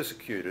not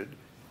persecuted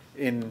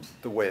in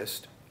the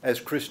West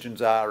as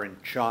Christians are in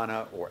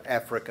China or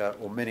Africa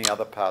or many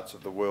other parts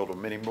of the world or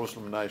many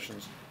Muslim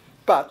nations,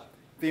 but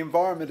the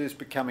environment is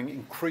becoming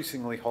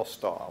increasingly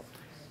hostile,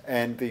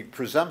 and the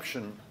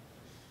presumption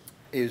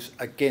is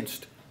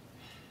against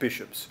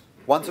bishops.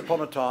 Once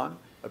upon a time,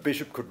 a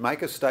bishop could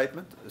make a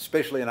statement,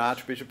 especially an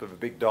archbishop of a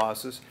big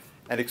diocese,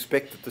 and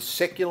expect that the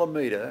secular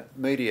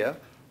media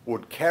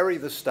would carry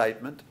the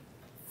statement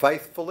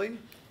faithfully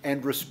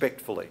and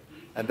respectfully.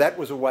 And that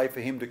was a way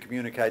for him to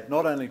communicate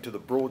not only to the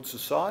broad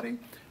society,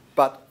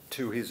 but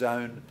to his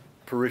own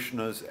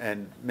parishioners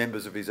and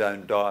members of his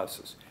own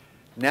diocese.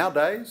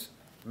 Nowadays,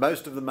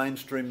 most of the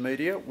mainstream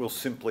media will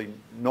simply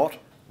not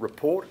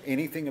report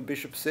anything a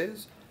bishop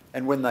says,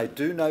 and when they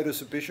do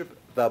notice a bishop,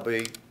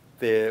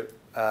 their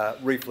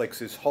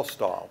reflex is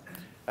hostile.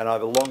 And I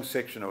have a long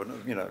section, or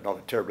not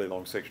a terribly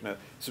long section, a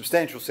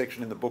substantial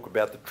section in the book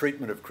about the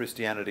treatment of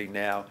Christianity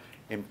now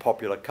in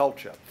popular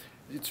culture.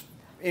 It's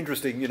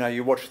interesting,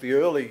 you watch the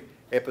early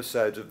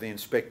episodes of the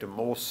Inspector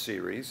Morse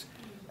series,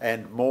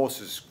 and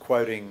Morse is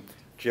quoting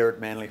Gerard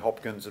Manley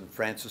Hopkins and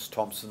Francis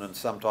Thompson and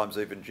sometimes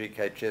even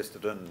G.K.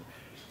 Chesterton,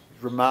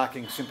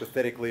 remarking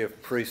sympathetically of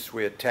priests,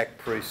 we attack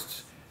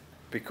priests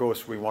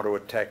because we want to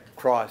attack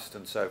Christ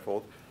and so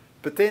forth.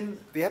 But then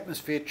the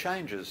atmosphere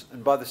changes,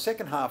 and by the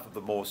second half of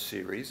the Morse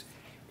series,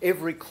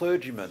 every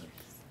clergyman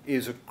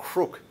is a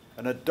crook,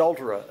 an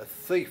adulterer, a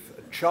thief,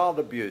 a child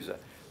abuser.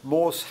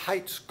 Morse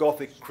hates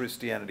Gothic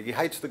Christianity. He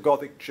hates the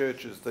Gothic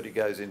churches that he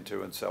goes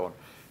into and so on.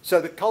 So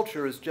the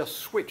culture has just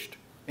switched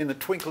in the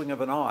twinkling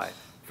of an eye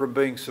from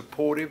being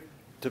supportive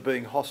to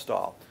being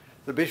hostile.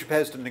 The bishop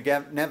has to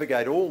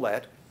navigate all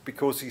that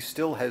because he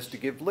still has to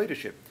give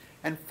leadership.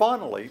 And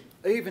finally,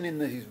 even in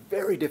these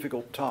very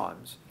difficult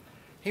times,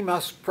 he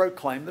must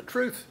proclaim the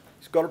truth.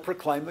 He's got to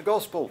proclaim the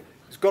gospel.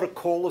 He's got to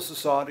call the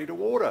society to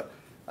order.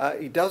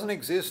 He doesn't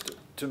exist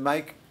to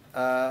make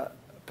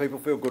people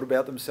feel good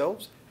about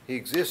themselves. He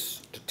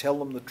exists to tell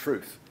them the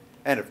truth.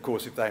 And of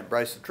course, if they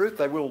embrace the truth,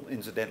 they will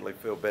incidentally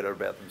feel better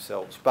about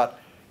themselves. But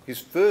his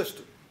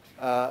first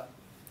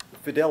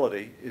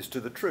fidelity is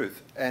to the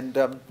truth. And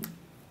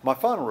my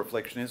final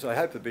reflection is I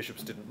hope the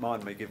bishops didn't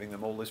mind me giving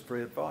them all this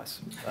free advice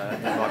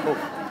in my book.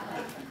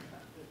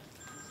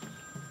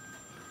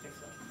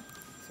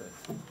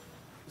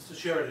 Mr.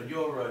 Sheridan,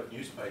 your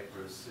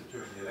newspapers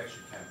during the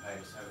election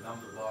campaigns have a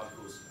number of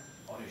articles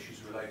on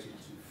issues related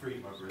to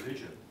freedom of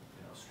religion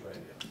in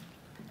Australia.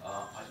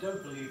 I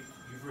don't believe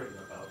you've written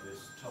about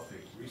this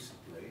topic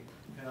recently.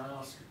 Can I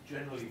ask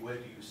generally where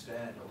do you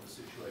stand on the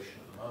situation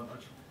at the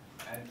moment?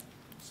 And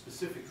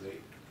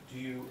specifically, do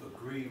you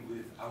agree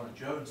with Alan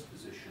Jones'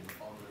 position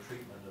on the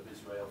treatment of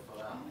Israel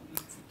Folau?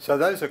 So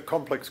those are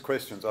complex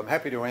questions. I'm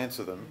happy to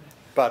answer them,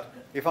 but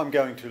if I'm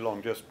going too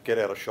long, just get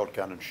out a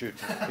shotgun and shoot,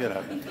 you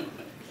know.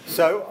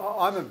 So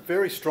I'm a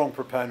very strong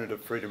proponent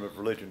of freedom of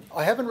religion.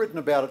 I haven't written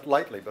about it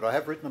lately, but I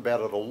have written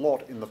about it a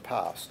lot in the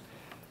past.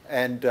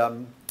 And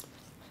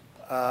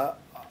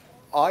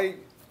I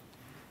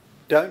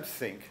don't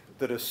think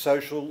that a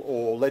social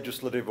or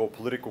legislative or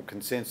political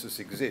consensus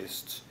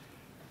exists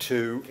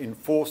to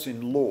enforce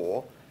in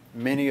law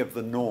many of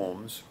the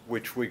norms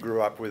which we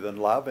grew up with and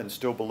love and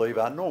still believe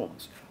are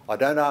norms. I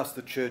don't ask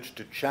the church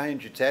to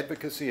change its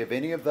advocacy of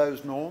any of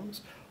those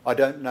norms. I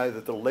don't know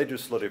that the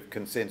legislative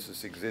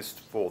consensus exists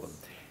for them.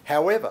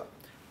 However,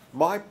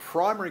 my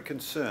primary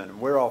concern,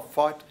 and where I'll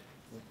fight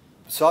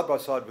side by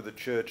side with the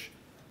church,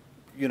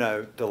 you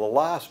know, to the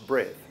last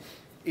breath,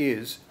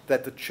 is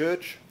that the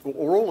church,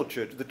 or all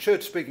the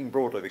church speaking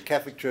broadly, the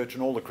Catholic Church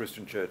and all the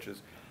Christian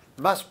churches,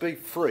 must be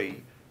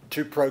free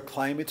to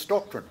proclaim its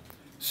doctrine.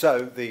 So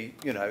the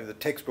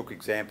textbook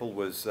example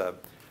was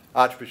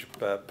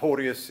Archbishop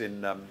Porteous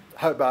in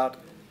Hobart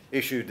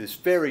issued this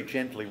very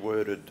gently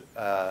worded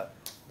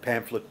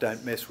pamphlet,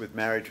 Don't Mess with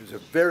Marriage. It was a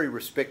very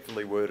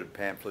respectfully worded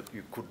pamphlet.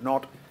 You could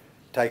not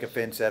take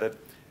offence at it.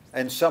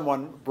 And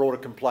someone brought a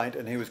complaint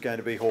and he was going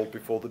to be hauled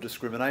before the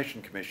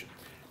Discrimination Commission.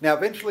 Now,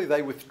 eventually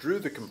they withdrew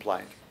the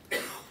complaint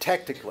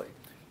tactically,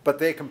 but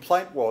their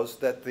complaint was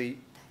that the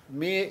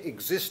mere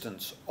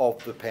existence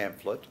of the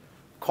pamphlet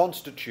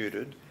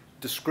constituted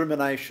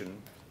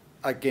discrimination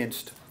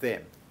against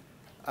them.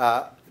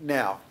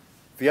 Now,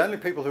 the only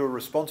people who are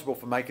responsible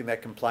for making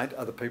that complaint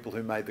are the people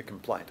who made the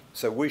complaint.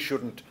 So we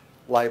shouldn't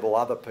label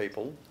other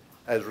people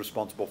as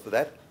responsible for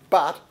that.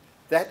 But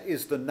that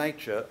is the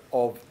nature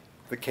of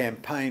the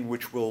campaign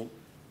which will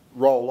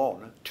roll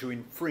on to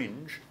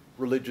infringe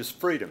religious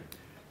freedom.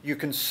 You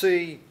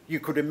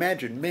could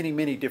imagine many,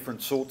 many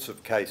different sorts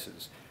of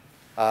cases.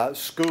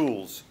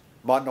 Schools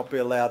might not be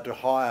allowed to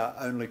hire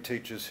only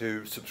teachers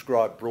who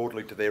subscribe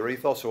broadly to their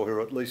ethos or who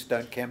at least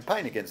don't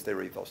campaign against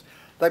their ethos.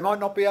 They might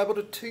not be able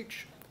to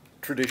teach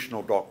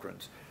traditional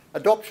doctrines.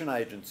 Adoption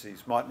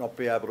agencies might not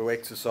be able to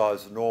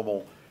exercise the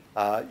normal,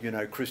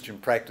 Christian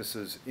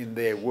practices in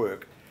their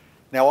work.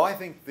 Now, I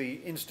think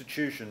the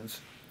institutions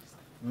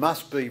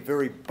must be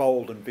very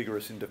bold and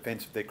vigorous in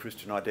defence of their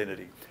Christian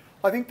identity.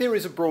 I think there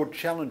is a broad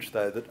challenge,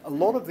 though, that a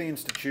lot of the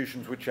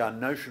institutions which are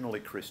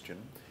notionally Christian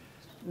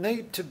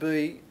need to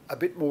be a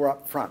bit more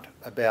upfront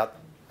about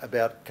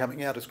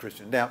coming out as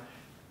Christian. Now,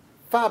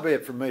 far be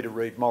it from me to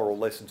read moral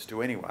lessons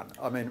to anyone.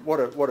 I mean, what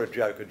a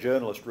joke, a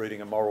journalist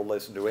reading a moral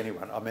lesson to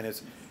anyone. I mean,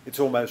 it's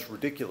almost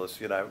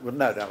ridiculous, you know. Well,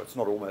 no, it's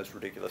not almost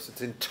ridiculous.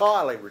 It's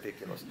entirely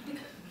ridiculous.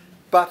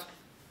 But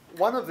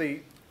one of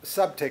the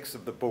subtexts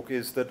of the book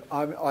is that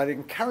I'd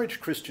encourage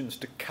Christians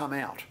to come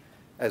out,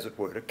 as it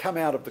were, to come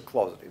out of the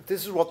closet. If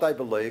this is what they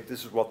believe,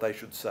 this is what they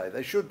should say.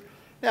 They should.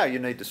 Now, you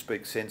need to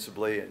speak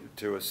sensibly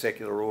to a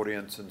secular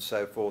audience and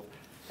so forth,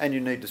 and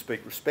you need to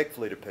speak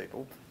respectfully to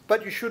people,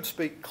 but you should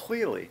speak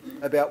clearly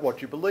about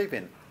what you believe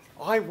in.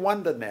 I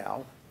wonder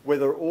now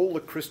whether all the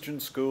Christian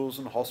schools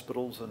and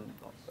hospitals and,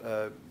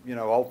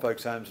 old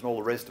folks' homes and all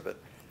the rest of it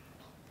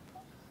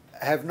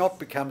have not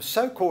become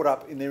so caught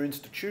up in their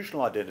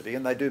institutional identity,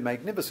 and they do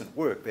magnificent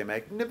work, they're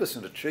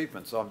magnificent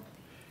achievements. I'm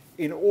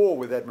in awe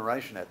with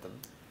admiration at them.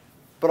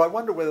 But I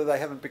wonder whether they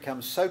haven't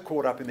become so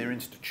caught up in their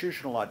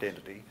institutional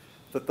identity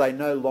that they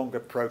no longer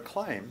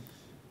proclaim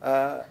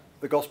the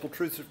gospel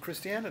truths of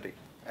Christianity.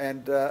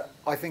 And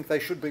I think they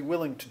should be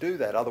willing to do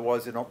that,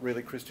 otherwise they're not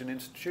really Christian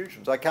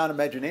institutions. I can't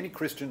imagine any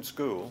Christian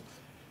school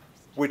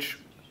which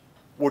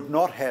would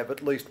not have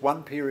at least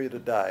one period a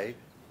day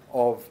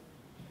of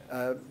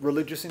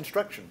religious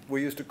instruction.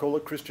 We used to call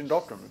it Christian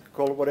doctrine,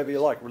 call it whatever you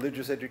like,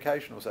 religious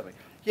education or something.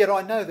 Yet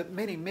I know that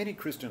many, many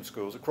Christian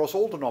schools across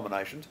all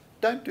denominations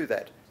don't do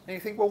that. And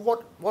you think, well,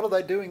 what are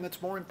they doing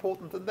that's more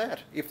important than that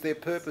if their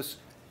purpose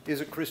is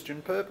a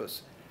Christian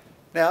purpose?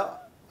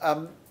 Now,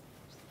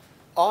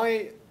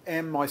 I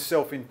am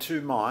myself in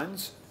two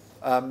minds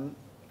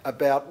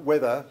about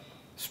whether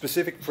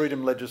specific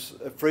freedom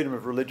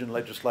of religion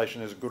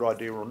legislation is a good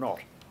idea or not.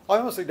 I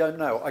honestly don't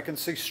know. I can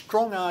see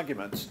strong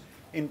arguments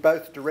in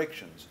both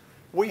directions.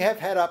 We have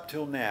had up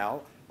till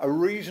now a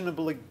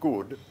reasonably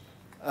good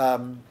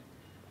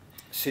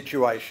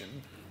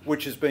situation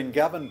which has been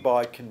governed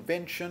by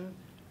convention,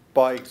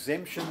 by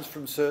exemptions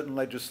from certain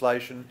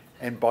legislation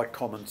and by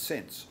common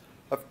sense.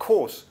 Of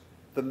course,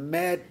 the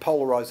mad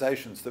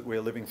polarisations that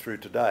we're living through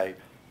today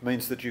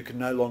means that you can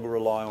no longer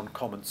rely on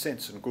common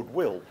sense and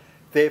goodwill.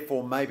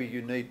 Therefore, maybe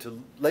you need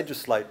to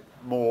legislate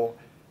more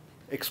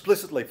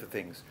explicitly for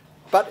things.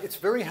 But it's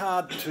very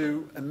hard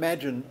to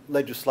imagine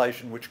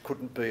legislation which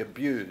couldn't be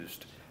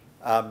abused.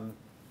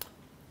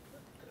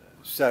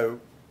 So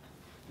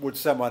would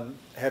someone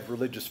have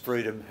religious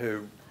freedom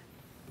who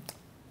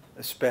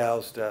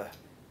espoused,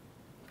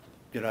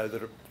 you know,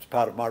 that it's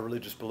part of my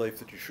religious belief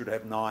that you should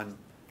have nine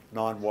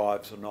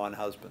wives or 9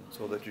 husbands,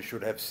 or that you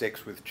should have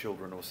sex with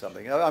children or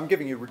something? I'm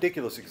giving you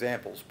ridiculous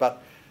examples,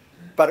 but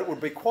it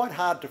would be quite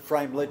hard to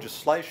frame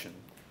legislation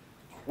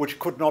which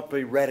could not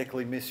be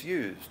radically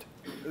misused.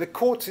 The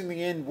courts in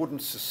the end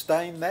wouldn't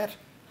sustain that,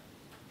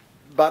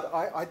 but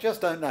I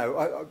just don't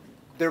know.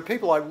 There are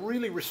people I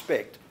really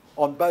respect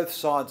on both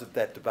sides of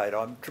that debate.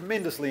 I'm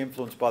tremendously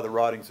influenced by the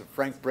writings of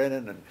Frank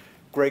Brennan and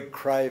Greg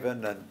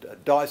Craven and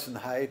Dyson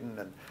Hayden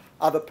and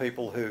other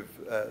people who've...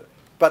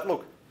 but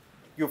look,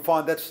 you'll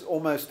find that's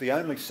almost the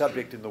only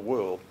subject in the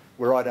world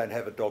where I don't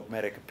have a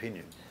dogmatic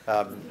opinion.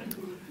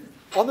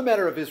 On the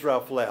matter of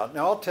Israel Folau,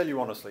 now I'll tell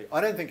you honestly,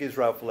 I don't think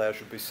Israel Folau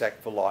should be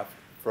sacked for life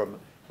from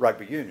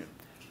rugby union.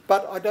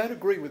 But I don't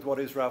agree with what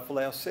Israel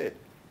Folau said.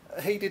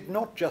 He did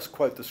not just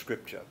quote the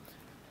scripture.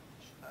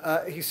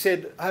 He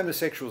said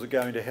homosexuals are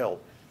going to hell.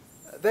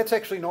 That's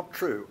actually not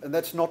true, and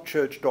that's not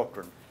church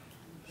doctrine.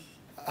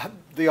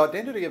 The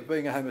identity of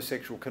being a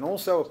homosexual can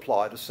also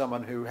apply to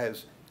someone who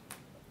has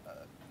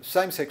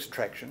same-sex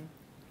attraction.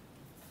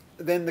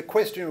 Then the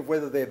question of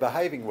whether they're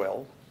behaving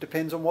well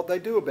depends on what they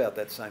do about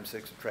that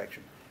same-sex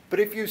attraction. But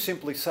if you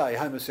simply say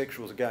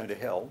homosexuals are going to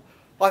hell,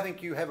 I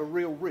think you have a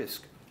real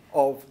risk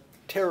of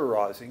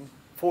terrorising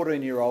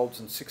 14-year-olds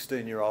and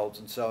 16-year-olds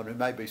and so on who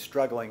may be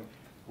struggling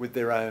with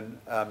their own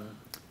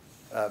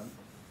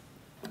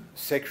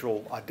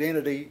sexual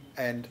identity,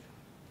 and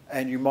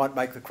you might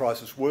make the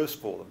crisis worse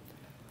for them.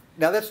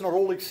 Now, that's not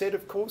all he said,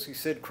 of course. He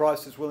said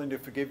Christ is willing to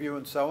forgive you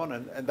and so on,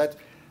 and that's...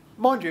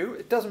 Mind you,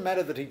 it doesn't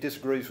matter that he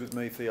disagrees with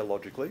me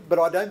theologically, but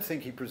I don't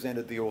think he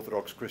presented the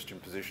Orthodox Christian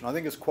position. I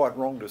think it's quite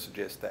wrong to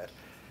suggest that.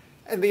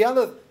 And the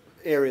other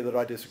area that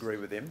I disagree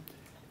with him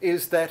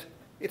is that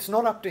it's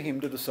not up to him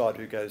to decide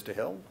who goes to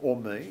hell, or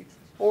me,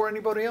 or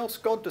anybody else.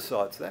 God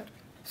decides that.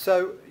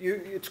 So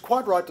it's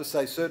quite right to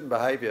say certain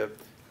behaviour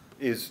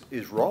is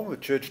wrong. The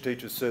church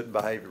teaches certain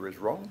behaviour is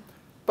wrong.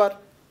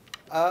 But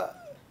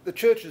the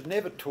church has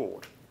never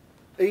taught,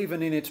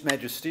 even in its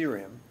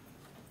magisterium,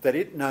 that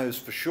it knows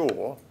for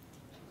sure.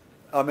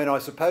 I mean, I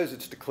suppose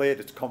it's declared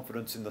its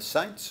confidence in the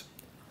saints.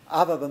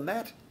 Other than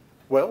that,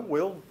 well,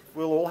 we'll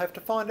all have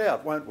to find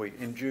out, won't we,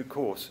 in due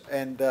course.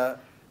 And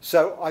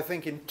so I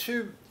think in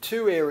two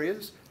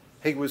areas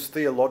he was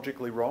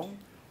theologically wrong.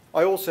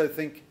 I also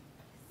think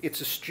it's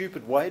a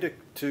stupid way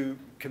to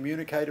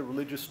communicate a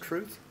religious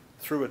truth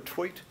through a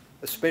tweet,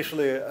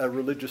 especially a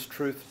religious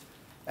truth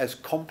as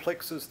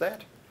complex as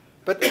that.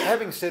 But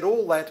having said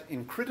all that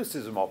in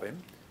criticism of him,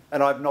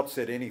 and I've not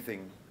said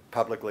anything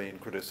publicly in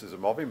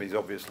criticism of him, he's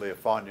obviously a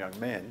fine young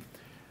man,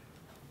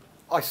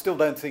 I still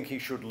don't think he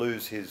should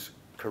lose his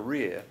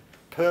career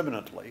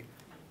permanently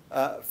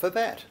for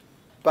that.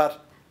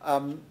 But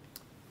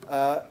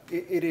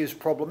it is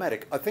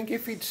problematic. I think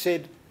if he'd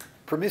said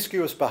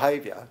promiscuous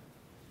behaviour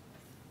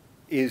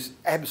is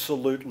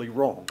absolutely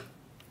wrong,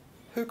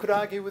 who could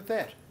argue with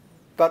that?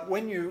 But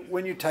when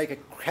you take a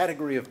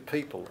category of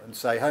people and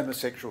say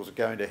homosexuals are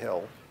going to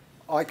hell,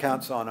 I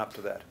can't sign up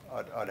to that,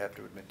 I'd have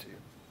to admit to you.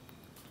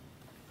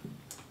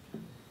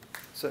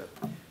 Sir?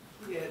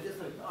 Yeah, just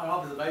an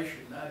observation.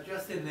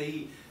 Just in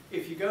the,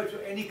 if you go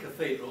to any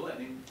cathedral, and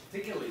in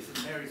particularly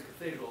St Mary's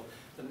Cathedral,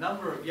 the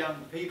number of young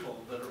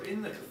people that are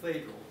in the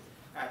cathedral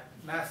at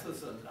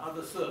masses and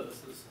other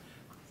services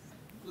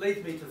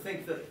leads me to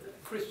think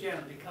that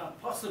Christianity can't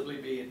possibly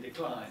be in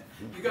decline.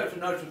 You go to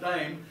Notre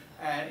Dame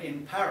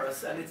in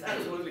Paris and it's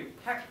absolutely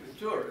packed with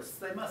tourists.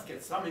 They must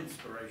get some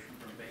inspiration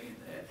from being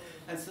there.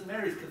 And St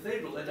Mary's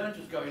Cathedral, they don't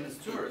just go in as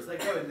tourists, they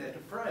go in there to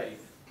pray.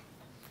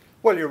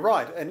 Well, you're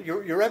right, and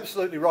you're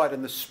absolutely right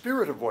in the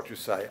spirit of what you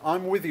say.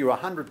 I'm with you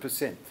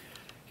 100%.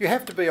 You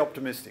have to be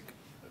optimistic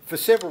for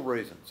several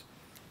reasons.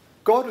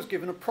 God has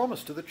given a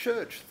promise to the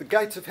church. The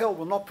gates of hell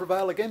will not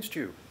prevail against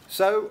you.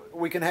 So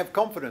we can have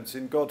confidence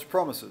in God's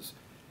promises.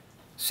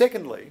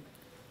 Secondly,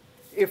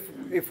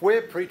 if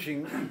we're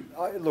preaching...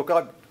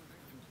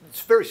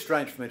 it's very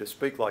strange for me to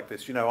speak like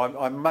this. You know,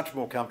 I'm much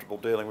more comfortable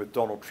dealing with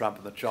Donald Trump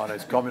and the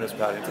Chinese Communist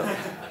Party. And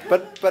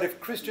so, but if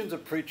Christians are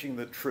preaching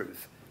the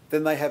truth,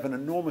 then they have an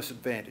enormous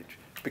advantage,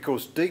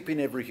 because deep in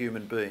every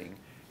human being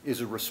is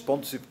a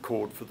responsive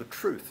chord for the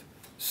truth.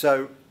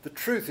 So the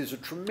truth is a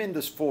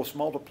tremendous force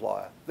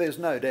multiplier, there's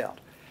no doubt.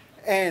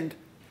 And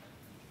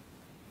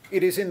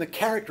it is in the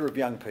character of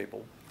young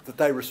people that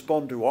they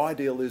respond to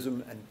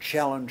idealism and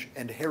challenge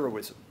and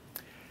heroism.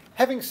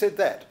 Having said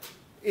that,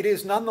 it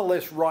is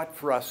nonetheless right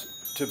for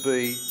us to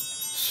be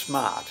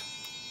smart,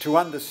 to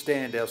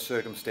understand our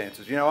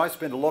circumstances. You know, I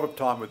spend a lot of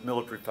time with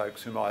military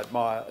folks whom I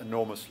admire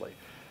enormously.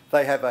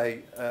 They have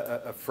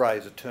a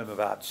phrase, a term of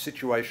art,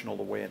 situational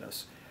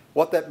awareness.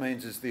 What that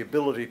means is the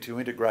ability to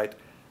integrate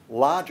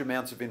large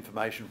amounts of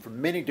information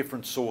from many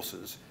different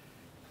sources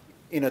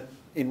in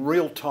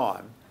real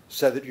time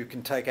so that you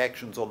can take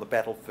actions on the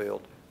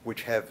battlefield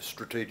which have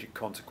strategic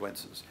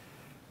consequences.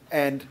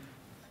 And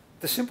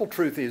the simple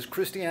truth is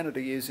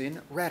Christianity is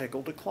in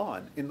radical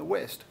decline in the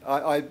West.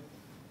 I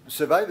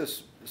survey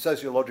this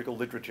sociological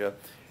literature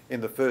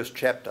in the first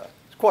chapter.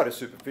 It's quite a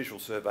superficial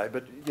survey,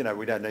 but you know,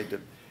 we don't need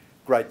to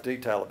great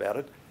detail about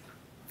it.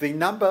 The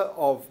number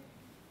of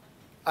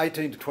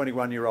 18 to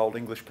 21-year-old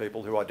English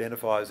people who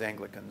identify as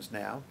Anglicans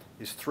now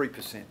is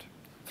 3%.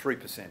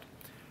 3%.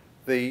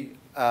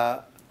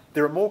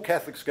 There are more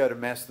Catholics go to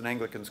Mass than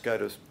Anglicans go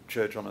to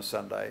church on a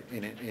Sunday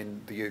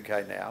in the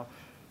UK now,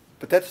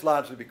 but that's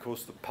largely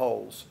because the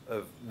Poles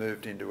have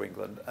moved into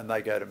England and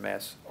they go to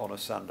Mass on a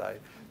Sunday,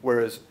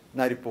 whereas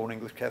native-born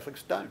English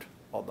Catholics don't,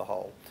 on the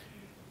whole.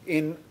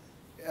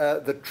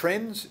 The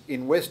trends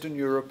in Western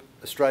Europe,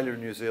 Australia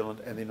and New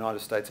Zealand and the United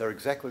States are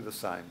exactly the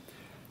same.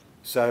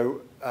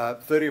 So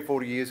 30 or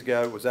 40 years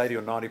ago it was 80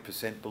 or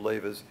 90%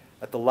 believers.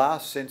 At the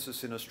last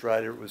census in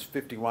Australia it was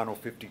 51 or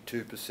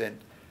 52%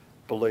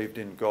 believed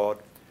in God.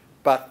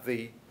 But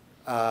the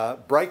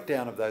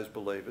breakdown of those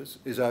believers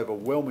is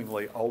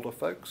overwhelmingly older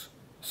folks.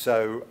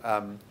 So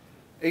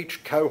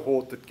each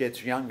cohort that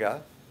gets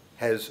younger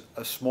has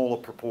a smaller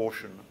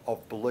proportion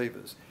of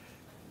believers.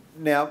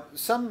 Now,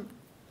 some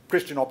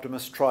Christian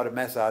optimists try to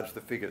massage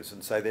the figures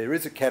and say there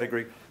is a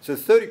category. So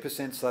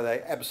 30% say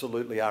they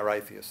absolutely are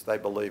atheists. They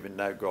believe in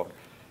no God.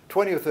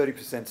 20 or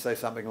 30% say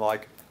something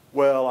like,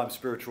 well, I'm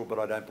spiritual, but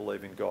I don't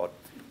believe in God.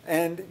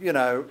 And, you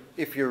know,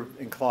 if you're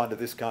inclined to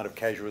this kind of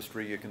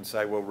casuistry, you can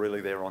say, well, really,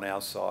 they're on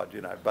our side,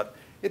 you know. But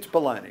it's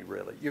baloney,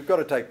 really. You've got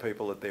to take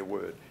people at their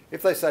word.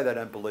 If they say they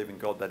don't believe in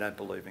God, they don't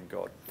believe in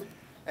God.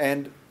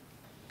 And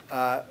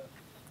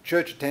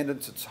church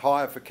attendance, it's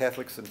higher for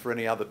Catholics than for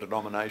any other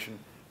denomination,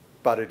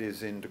 but it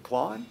is in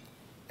decline,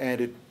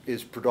 and it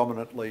is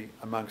predominantly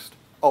amongst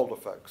older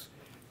folks.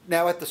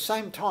 Now, at the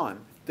same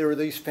time, there are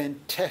these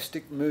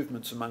fantastic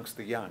movements amongst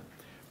the young,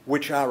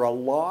 which are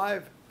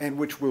alive and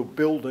which will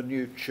build a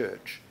new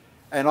church.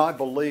 And I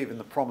believe in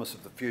the promise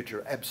of the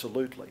future,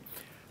 absolutely.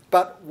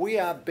 But we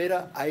are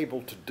better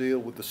able to deal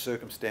with the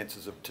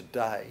circumstances of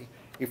today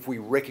if we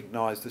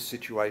recognise the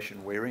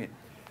situation we're in.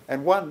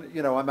 And one,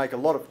 you know, I make a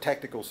lot of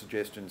tactical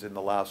suggestions in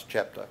the last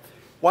chapter.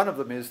 One of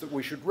them is that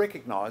we should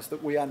recognise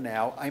that we are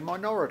now a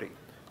minority.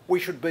 We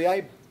should be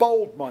a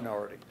bold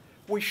minority.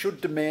 We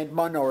should demand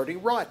minority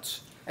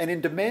rights. And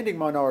in demanding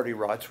minority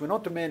rights, we're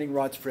not demanding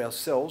rights for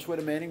ourselves, we're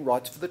demanding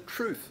rights for the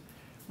truth.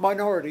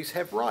 Minorities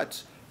have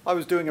rights. I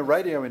was doing a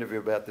radio interview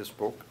about this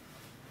book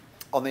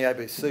on the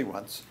ABC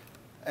once,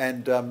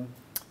 and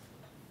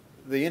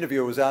the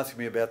interviewer was asking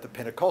me about the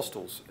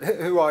Pentecostals,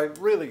 who I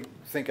really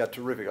think are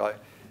terrific.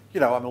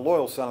 I'm a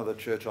loyal son of the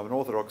church, I'm an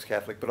Orthodox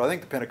Catholic, but I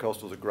think the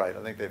Pentecostals are great.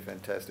 I think they're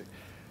fantastic.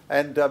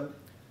 And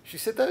she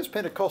said, those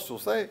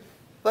Pentecostals, they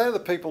are the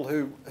people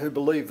who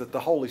believe that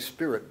the Holy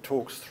Spirit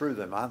talks through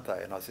them, aren't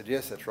they? And I said,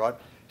 yes, that's right.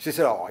 She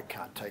said, oh, I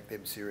can't take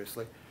them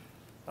seriously.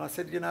 And I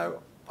said, you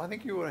know, I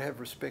think you ought to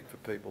have respect for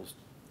people's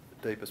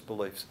deepest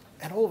beliefs.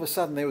 And all of a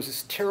sudden there was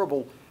this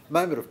terrible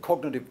moment of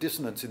cognitive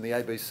dissonance in the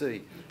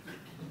ABC.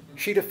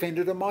 She'd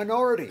offended a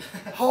minority.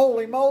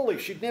 Holy moly,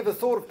 she'd never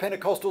thought of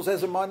Pentecostals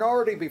as a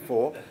minority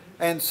before.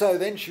 And so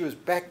then she was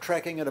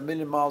backtracking at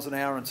 1,000,000 miles an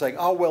hour and saying,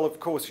 oh, well, of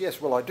course, yes,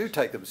 well, I do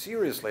take them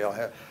seriously.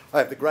 I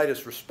have the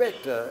greatest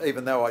respect,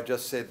 even though I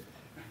just said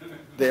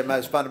their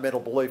most fundamental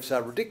beliefs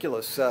are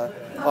ridiculous.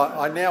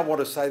 I now want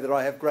to say that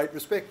I have great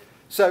respect.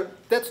 So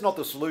that's not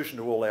the solution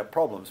to all our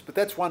problems, but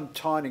that's one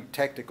tiny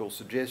tactical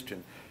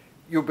suggestion.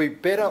 You'll be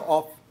better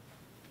able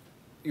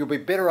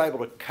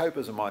to cope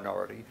as a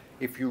minority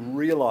if you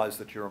realise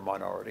that you're a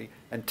minority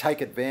and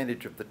take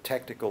advantage of the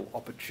tactical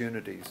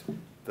opportunities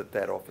that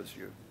that offers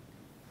you.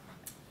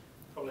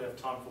 Probably have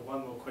time for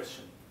one more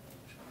question.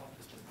 I might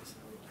just put this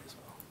away as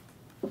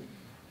well.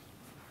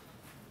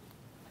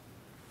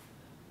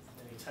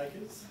 Any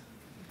takers?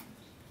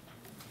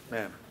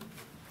 Ma'am.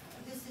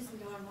 This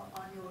isn't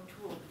on your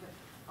talk, but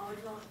I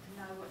would like to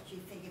know what you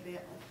think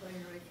about the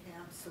plenary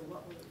council.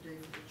 What will it do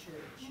for the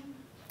church?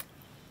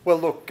 Well,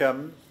 look,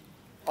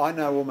 I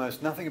know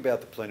almost nothing about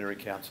the plenary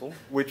council,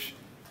 which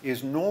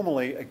is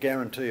normally a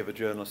guarantee of a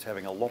journalist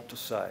having a lot to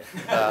say.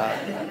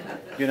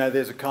 You know,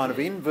 there's a kind of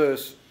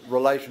inverse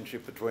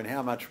relationship between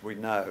how much we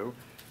know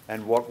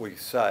and what we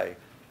say.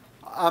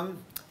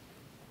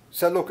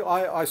 So look,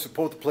 I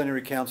support the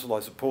plenary council, I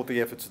support the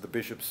efforts of the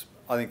bishops.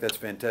 I think that's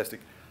fantastic.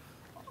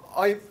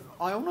 I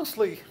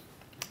honestly,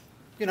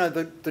 you know,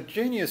 the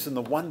genius and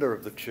the wonder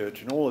of the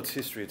church and all its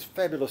history, its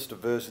fabulous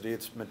diversity,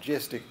 its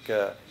majestic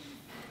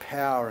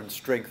power and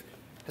strength,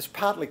 has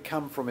partly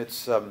come from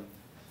its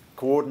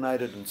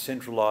coordinated and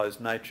centralised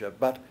nature.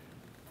 But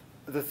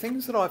the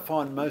things that I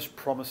find most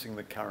promising in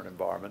the current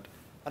environment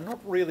are not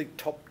really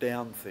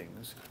top-down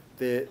things,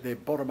 they're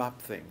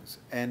bottom-up things.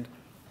 And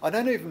I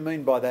don't even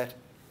mean by that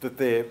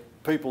they're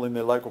people in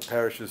their local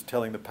parishes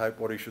telling the Pope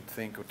what he should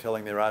think, or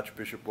telling their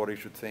Archbishop what he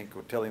should think,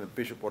 or telling the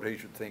Bishop what he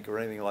should think, or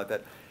anything like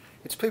that.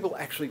 It's people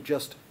actually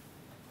just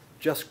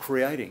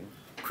creating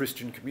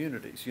Christian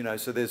communities, you know.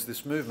 So there's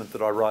this movement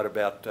that I write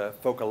about,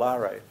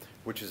 Focolare,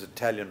 which is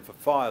Italian for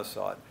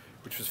fireside,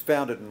 which was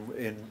founded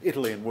in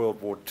Italy in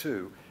World War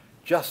II,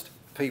 just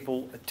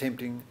people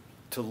attempting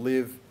to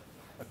live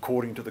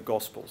according to the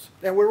Gospels.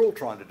 Now, we're all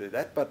trying to do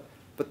that, but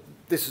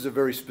this is a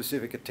very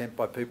specific attempt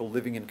by people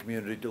living in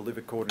community to live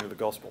according to the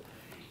Gospel.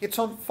 It's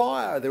on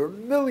fire. There are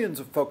millions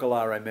of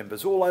Focolare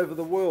members all over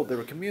the world. There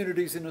are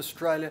communities in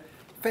Australia.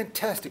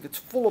 Fantastic. It's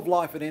full of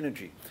life and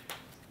energy.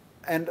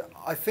 And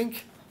I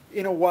think,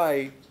 in a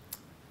way,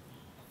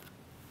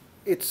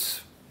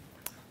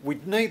 we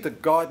need the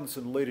guidance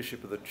and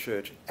leadership of the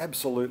church,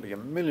 absolutely,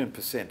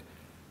 1,000,000%.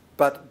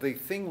 But the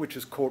thing which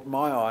has caught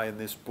my eye in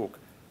this book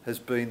has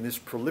been this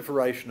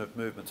proliferation of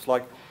movements,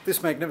 like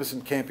this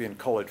magnificent Campion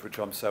College, which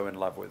I'm so in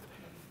love with.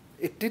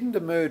 It didn't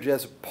emerge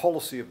as a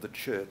policy of the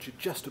church, it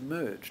just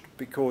emerged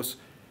because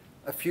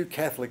a few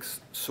Catholics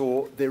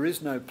saw there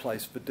is no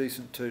place for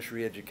decent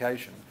tertiary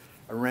education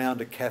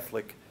around a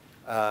Catholic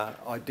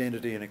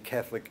identity and a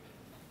Catholic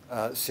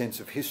sense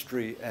of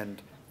history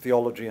and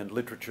theology and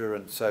literature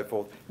and so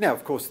forth. Now,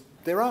 of course,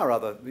 there are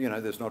other, you know,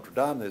 there's Notre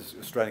Dame, there's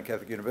Australian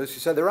Catholic University,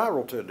 so there are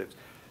alternatives.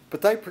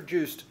 But they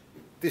produced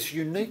this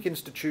unique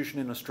institution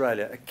in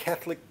Australia, a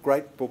Catholic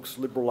Great Books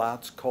Liberal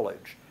Arts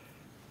College.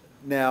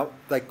 Now,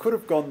 they could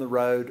have gone the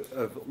road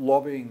of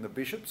lobbying the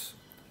bishops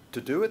to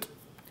do it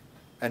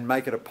and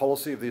make it a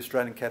policy of the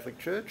Australian Catholic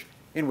Church,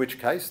 in which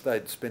case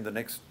they'd spend the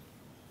next,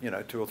 you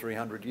know, 200 or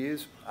 300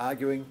 years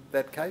arguing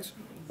that case,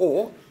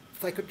 or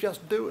they could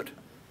just do it.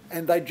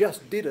 And they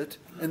just did it,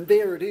 and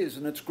there it is,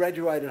 and it's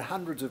graduated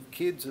hundreds of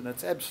kids, and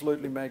it's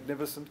absolutely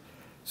magnificent.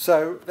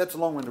 So that's a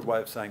long-winded way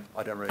of saying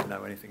I don't really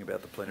know anything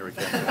about the plenary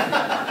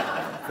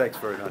campaign. Thanks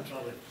very much.